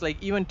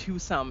even to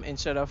sum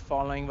instead of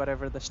following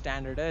whatever the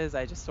standard is.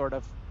 I just sort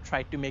of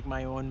tried to make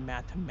my own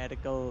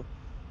mathematical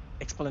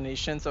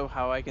explanations of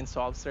how I can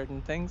solve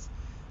certain things,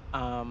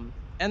 and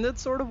it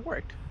sort of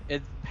worked.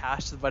 It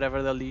passed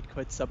whatever the lead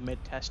code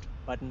submit test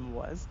button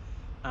was.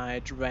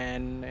 It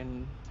ran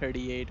in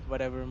 38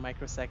 whatever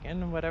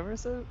microsecond, whatever,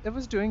 so it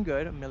was doing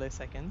good,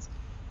 milliseconds.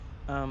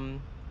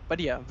 But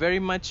yeah, very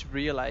much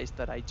realized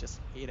that I just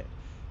hate it.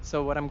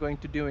 So what I'm going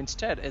to do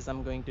instead is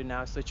I'm going to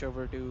now switch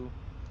over to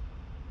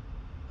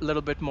a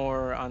little bit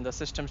more on the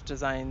systems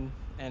design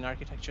and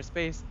architecture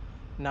space.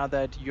 Now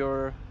that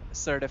you're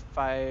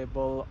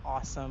certifiable,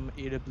 awesome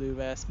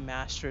AWS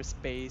master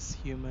space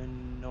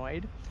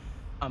humanoid,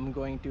 I'm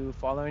going to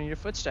follow in your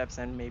footsteps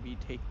and maybe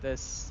take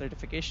this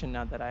certification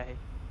now that I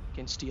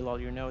can steal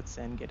all your notes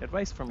and get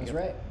advice from you. That's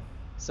right.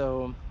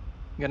 So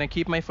I'm gonna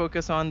keep my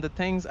focus on the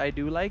things I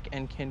do like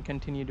and can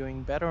continue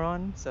doing better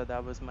on. So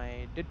that was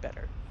my did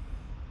better.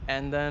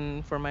 And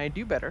then for my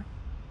do better,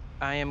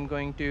 I am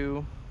going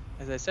to,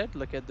 as I said,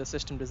 look at the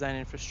system design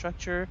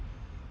infrastructure.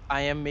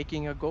 I am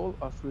making a goal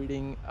of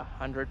reading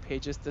 100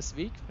 pages this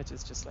week, which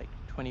is just like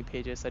 20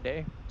 pages a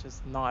day, which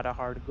is not a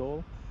hard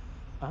goal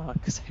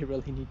because I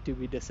really need to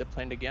be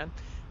disciplined again.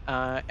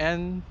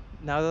 And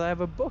now that I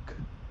have a book,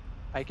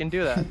 I can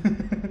do that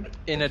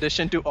in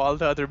addition to all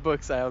the other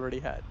books I already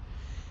had.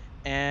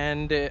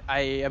 And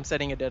I am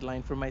setting a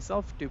deadline for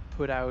myself to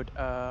put out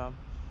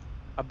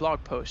a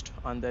blog post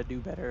on the Do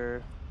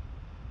Better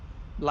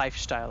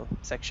lifestyle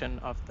section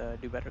of the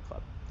Do Better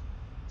Club.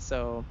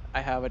 So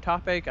I have a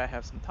topic, I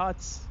have some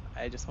thoughts,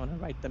 I just want to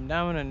write them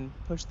down and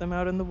push them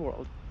out in the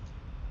world.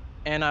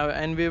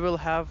 And we will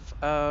have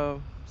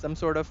some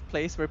sort of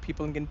place where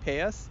people can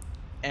pay us,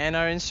 and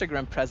our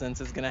Instagram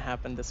presence is going to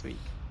happen this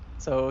week.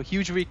 So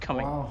huge week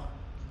coming. Wow.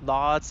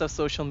 Lots of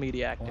social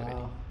media activity.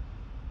 Wow.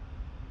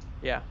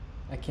 Yeah.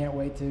 I can't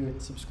wait to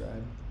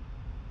subscribe.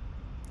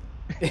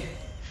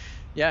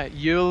 Yeah,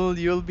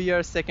 you'll be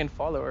our second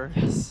follower.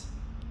 Yes.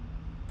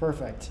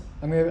 Perfect.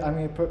 I'm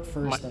gonna put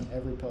first on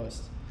every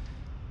post.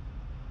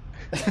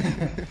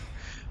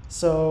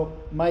 So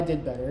my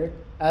did better.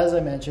 As I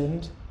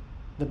mentioned,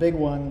 the big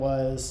one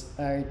was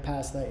I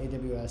passed that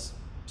AWS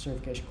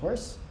certification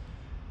course.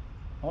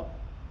 Oh.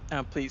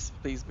 Please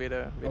wait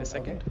a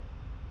second. Okay.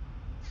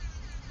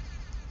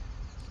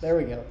 There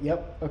we go.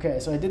 Yep. Okay,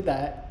 so I did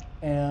that,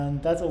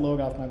 and that's a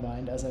load off my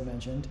mind, as I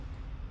mentioned.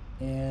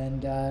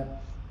 And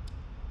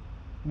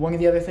one of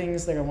the other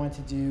things that I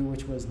wanted to do,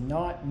 which was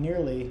not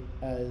nearly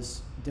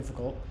as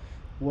difficult,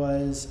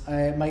 was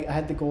I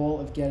had the goal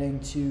of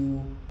getting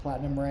to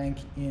platinum rank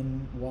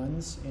in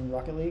ones in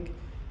Rocket League.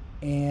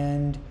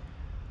 And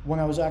when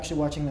I was actually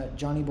watching that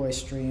Johnny Boy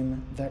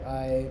stream that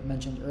I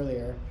mentioned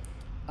earlier,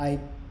 I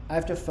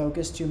have to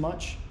focus too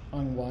much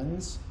on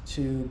ones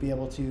to be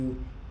able to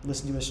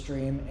listen to a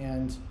stream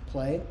and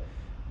play.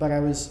 But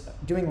I was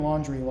doing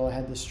laundry while I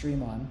had the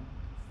stream on.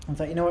 I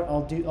thought, you know what,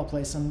 I'll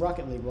play some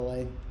Rocket League while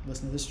I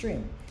listen to the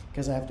stream,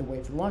 because I have to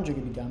wait for the laundry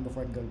to be done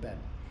before I can go to bed.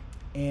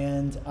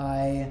 And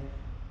I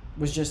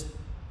was just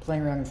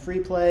playing around in free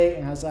play,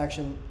 and I was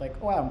actually like,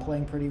 oh, wow, I'm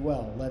playing pretty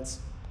well. Let's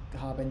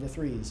hop into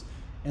threes.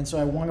 And so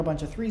I won a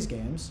bunch of threes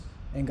games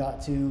and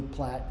got to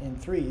plat in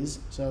threes.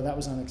 So that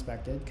was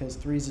unexpected, because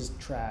threes is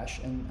trash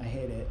and I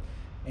hate it.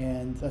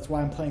 And that's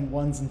why I'm playing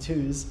ones and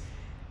twos.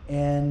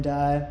 And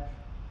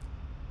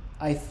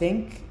I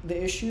think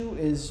the issue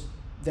is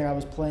that I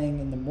was playing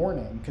in the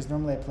morning, because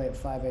normally I play at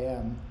 5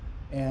 a.m.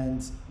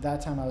 and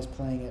that time I was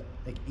playing at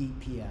like 8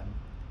 p.m.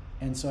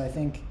 And so I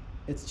think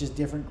it's just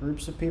different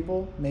groups of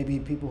people. Maybe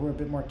people who are a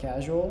bit more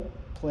casual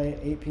play at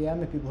 8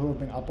 p.m. and people who have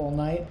been up all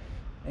night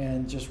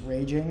and just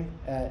raging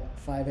at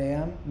 5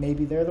 a.m.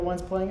 Maybe they're the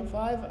ones playing at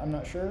 5. I'm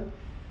not sure.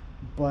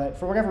 But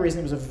for whatever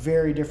reason, it was a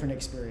very different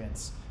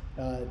experience.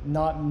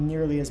 Not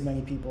nearly as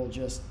many people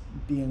just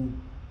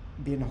being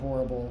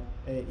horrible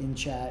in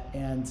chat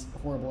and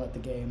horrible at the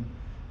game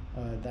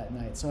that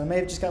night. So I may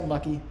have just gotten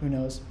lucky, who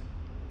knows.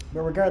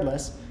 But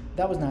regardless,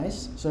 that was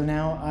nice. So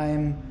now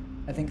I'm,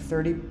 I think,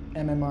 30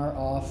 MMR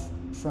off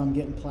from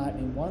getting plat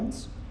in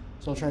ones.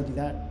 So I'll try to do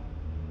that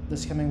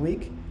this coming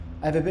week.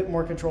 I have a bit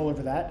more control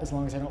over that. As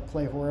long as I don't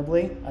play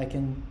horribly, I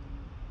can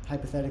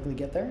hypothetically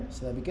get there.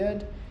 So that'd be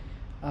good.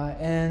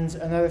 And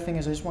another thing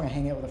is I just want to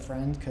hang out with a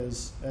friend,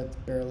 because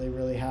that barely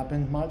really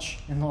happened much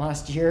in the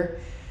last year.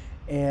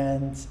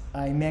 And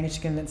I managed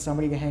to convince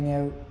somebody to hang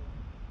out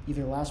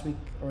either last week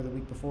or the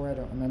week before. I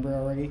don't remember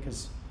already,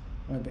 because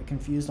I'm a bit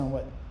confused on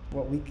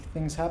what week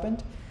things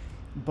happened.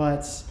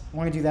 But I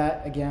want to do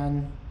that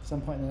again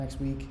some point in the next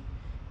week.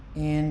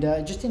 And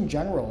just in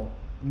general,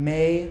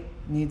 May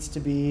needs to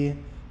be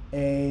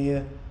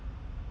a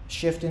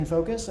shift in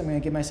focus. I'm going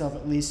to give myself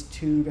at least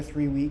 2 to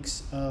 3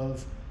 weeks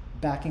of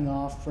backing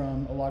off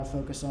from a lot of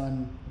focus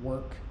on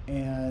work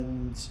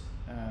and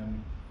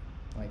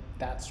like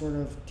that sort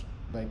of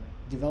like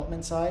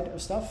development side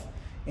of stuff,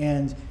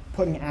 and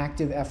putting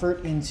active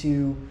effort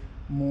into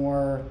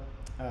more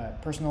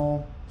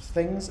personal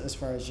things, as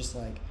far as just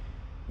like,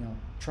 you know,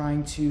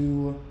 trying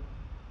to,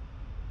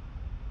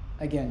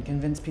 again,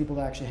 convince people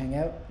to actually hang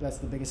out. That's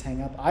the biggest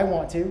hang up. I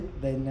want to,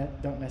 they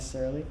don't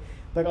necessarily,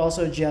 but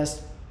also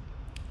just,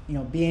 you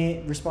know,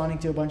 responding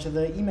to a bunch of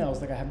the emails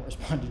that I haven't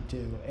responded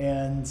to,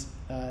 and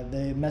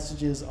the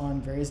messages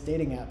on various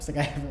dating apps that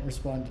I haven't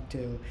responded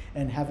to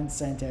and haven't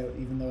sent out,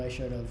 even though I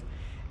should have.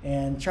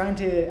 And trying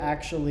to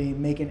actually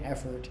make an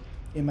effort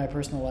in my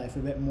personal life a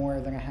bit more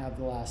than I have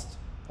the last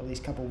at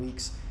least couple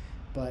weeks,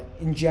 but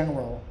in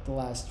general, the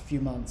last few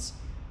months,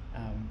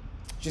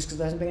 just because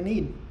there hasn't been a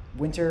need.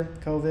 Winter,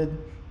 COVID,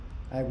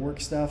 I had work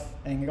stuff,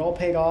 and it all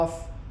paid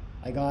off.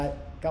 I got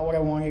what I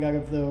wanted out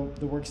of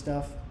the work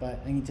stuff, but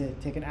I need to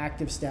take an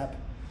active step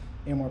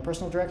in a more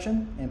personal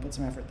direction and put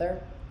some effort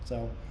there.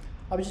 So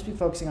I'll just be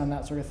focusing on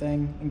that sort of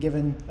thing and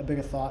giving a bit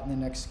of thought in the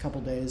next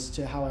couple days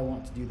to how I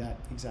want to do that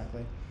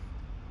exactly.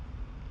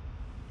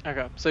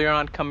 Okay, so you're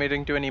not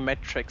committing to any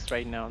metrics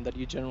right now that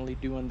you generally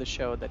do on the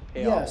show that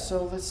pay off? Yeah,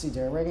 so let's see,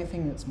 do I write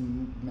anything that's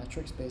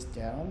metrics based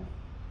down?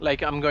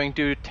 Like, I'm going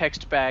to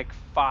text back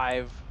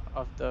 5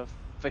 of the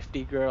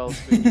 50 girls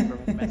waiting for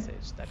my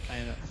message, that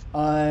kind of.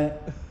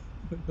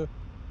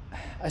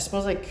 I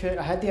suppose I could.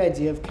 I had the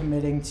idea of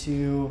committing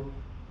to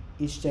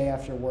each day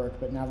after work,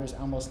 but now there's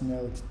almost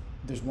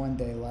there's one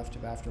day left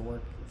of after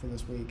work for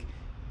this week.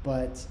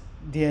 But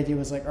the idea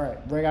was like, all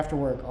right after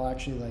work, I'll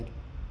actually like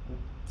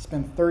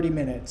spend 30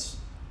 minutes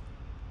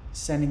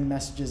sending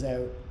messages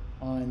out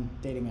on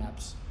dating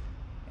apps.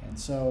 And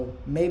so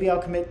maybe I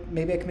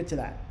commit to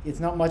that.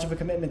 It's not much of a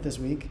commitment this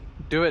week.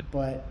 Do it.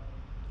 But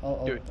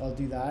I'll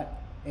do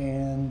that.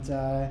 And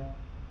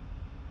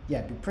yeah,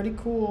 it'd be pretty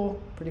cool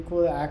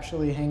to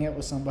actually hang out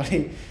with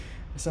somebody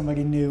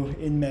new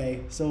in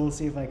May. So we'll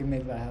see if I can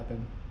make that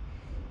happen.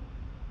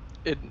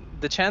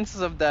 The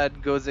chances of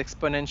that goes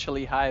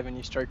exponentially high when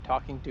you start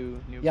talking to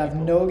new people. Yeah, I've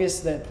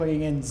noticed that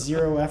putting in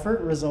zero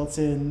effort results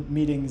in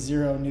meeting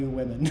 0 new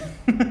women.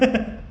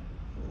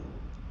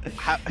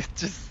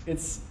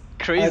 It's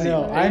crazy. I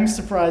know. Right? I'm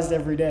surprised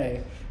every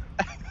day.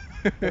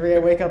 Every day I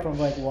wake up, I'm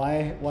like,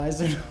 why is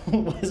there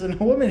no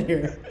woman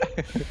here?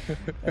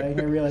 And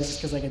I realize it's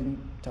because I can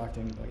talk to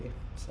anybody.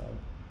 So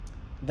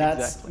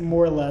that's exactly.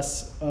 more or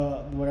less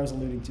what I was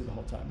alluding to the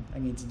whole time. I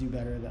need to do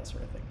better at that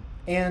sort of thing.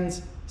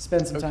 And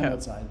spend some time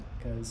outside,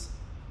 because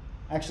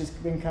actually it's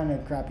been kind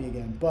of crappy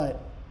again. But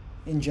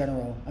in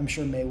general, I'm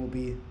sure May will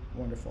be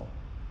wonderful.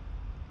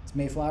 It's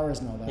Mayflowers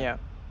and all that. Yeah.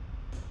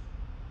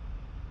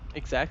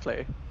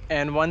 Exactly.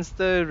 And once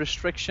the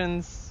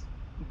restrictions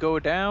go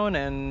down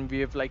and we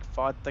have like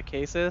fought the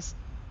cases,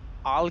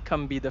 I'll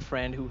come be the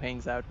friend who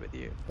hangs out with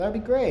you. That'd be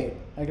great.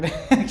 I can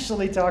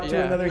actually talk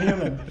to another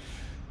human.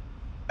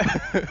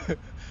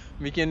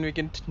 we can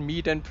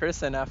meet in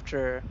person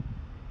after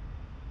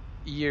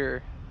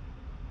year,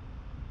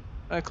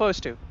 close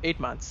to 8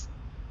 months.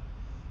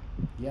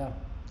 Yeah.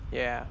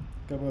 Yeah.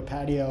 Go to a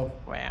patio.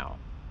 Wow.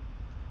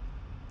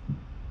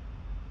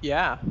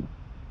 Yeah.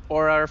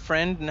 Or our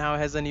friend now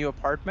has a new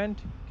apartment.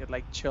 Could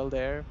like chill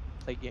there,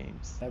 play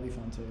games. That'd be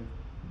fun too.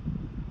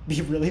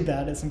 Be really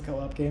bad at some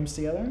co-op games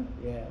together.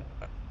 Yeah.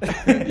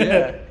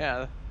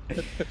 yeah.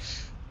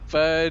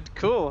 But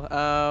cool.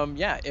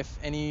 Yeah, if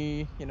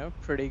any,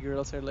 pretty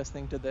girls are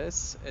listening to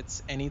this,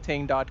 it's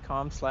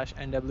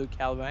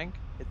anything.com/nwcalbank.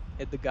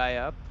 Hit the guy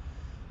up.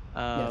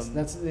 Yes,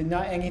 that's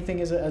not anything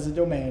as a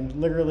domain.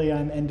 Literally,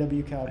 I'm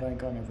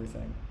NWCalbank on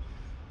everything.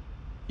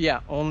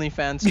 Yeah,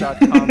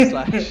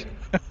 onlyfans.com/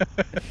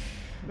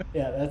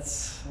 Yeah,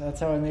 that's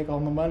how I make all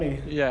my money.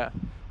 Yeah.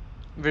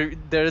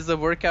 There is a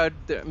workout.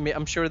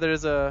 I'm sure there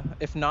is a.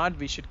 If not,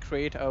 we should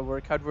create a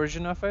workout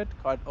version of it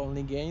called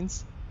Only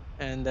Gains,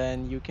 and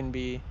then you can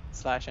be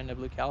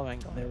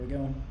 /NWCalbank. There we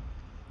go.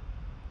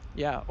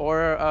 Yeah,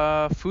 or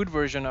a food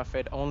version of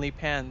it, Only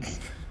Pans.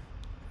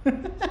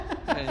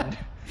 And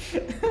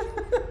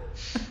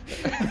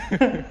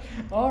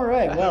all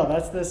right. Well,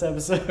 that's this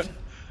episode.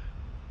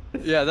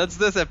 Yeah, that's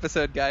this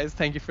episode, guys.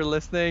 Thank you for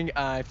listening.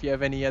 If you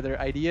have any other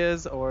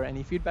ideas or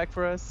any feedback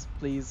for us,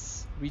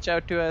 please reach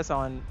out to us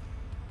on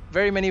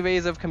very many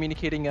ways of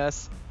communicating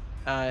us,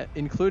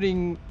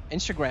 including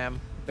Instagram.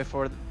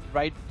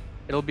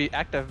 It'll be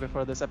active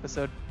before this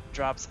episode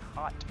drops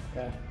hot.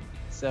 Okay.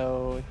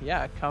 So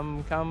yeah,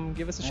 come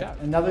give us a shout.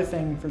 Another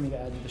thing for me to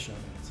add to the show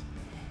notes.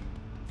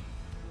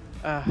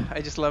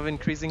 I just love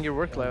increasing your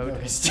workload.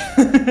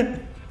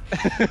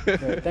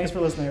 Great. Thanks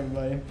for listening,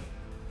 everybody.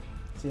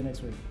 See you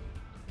next week.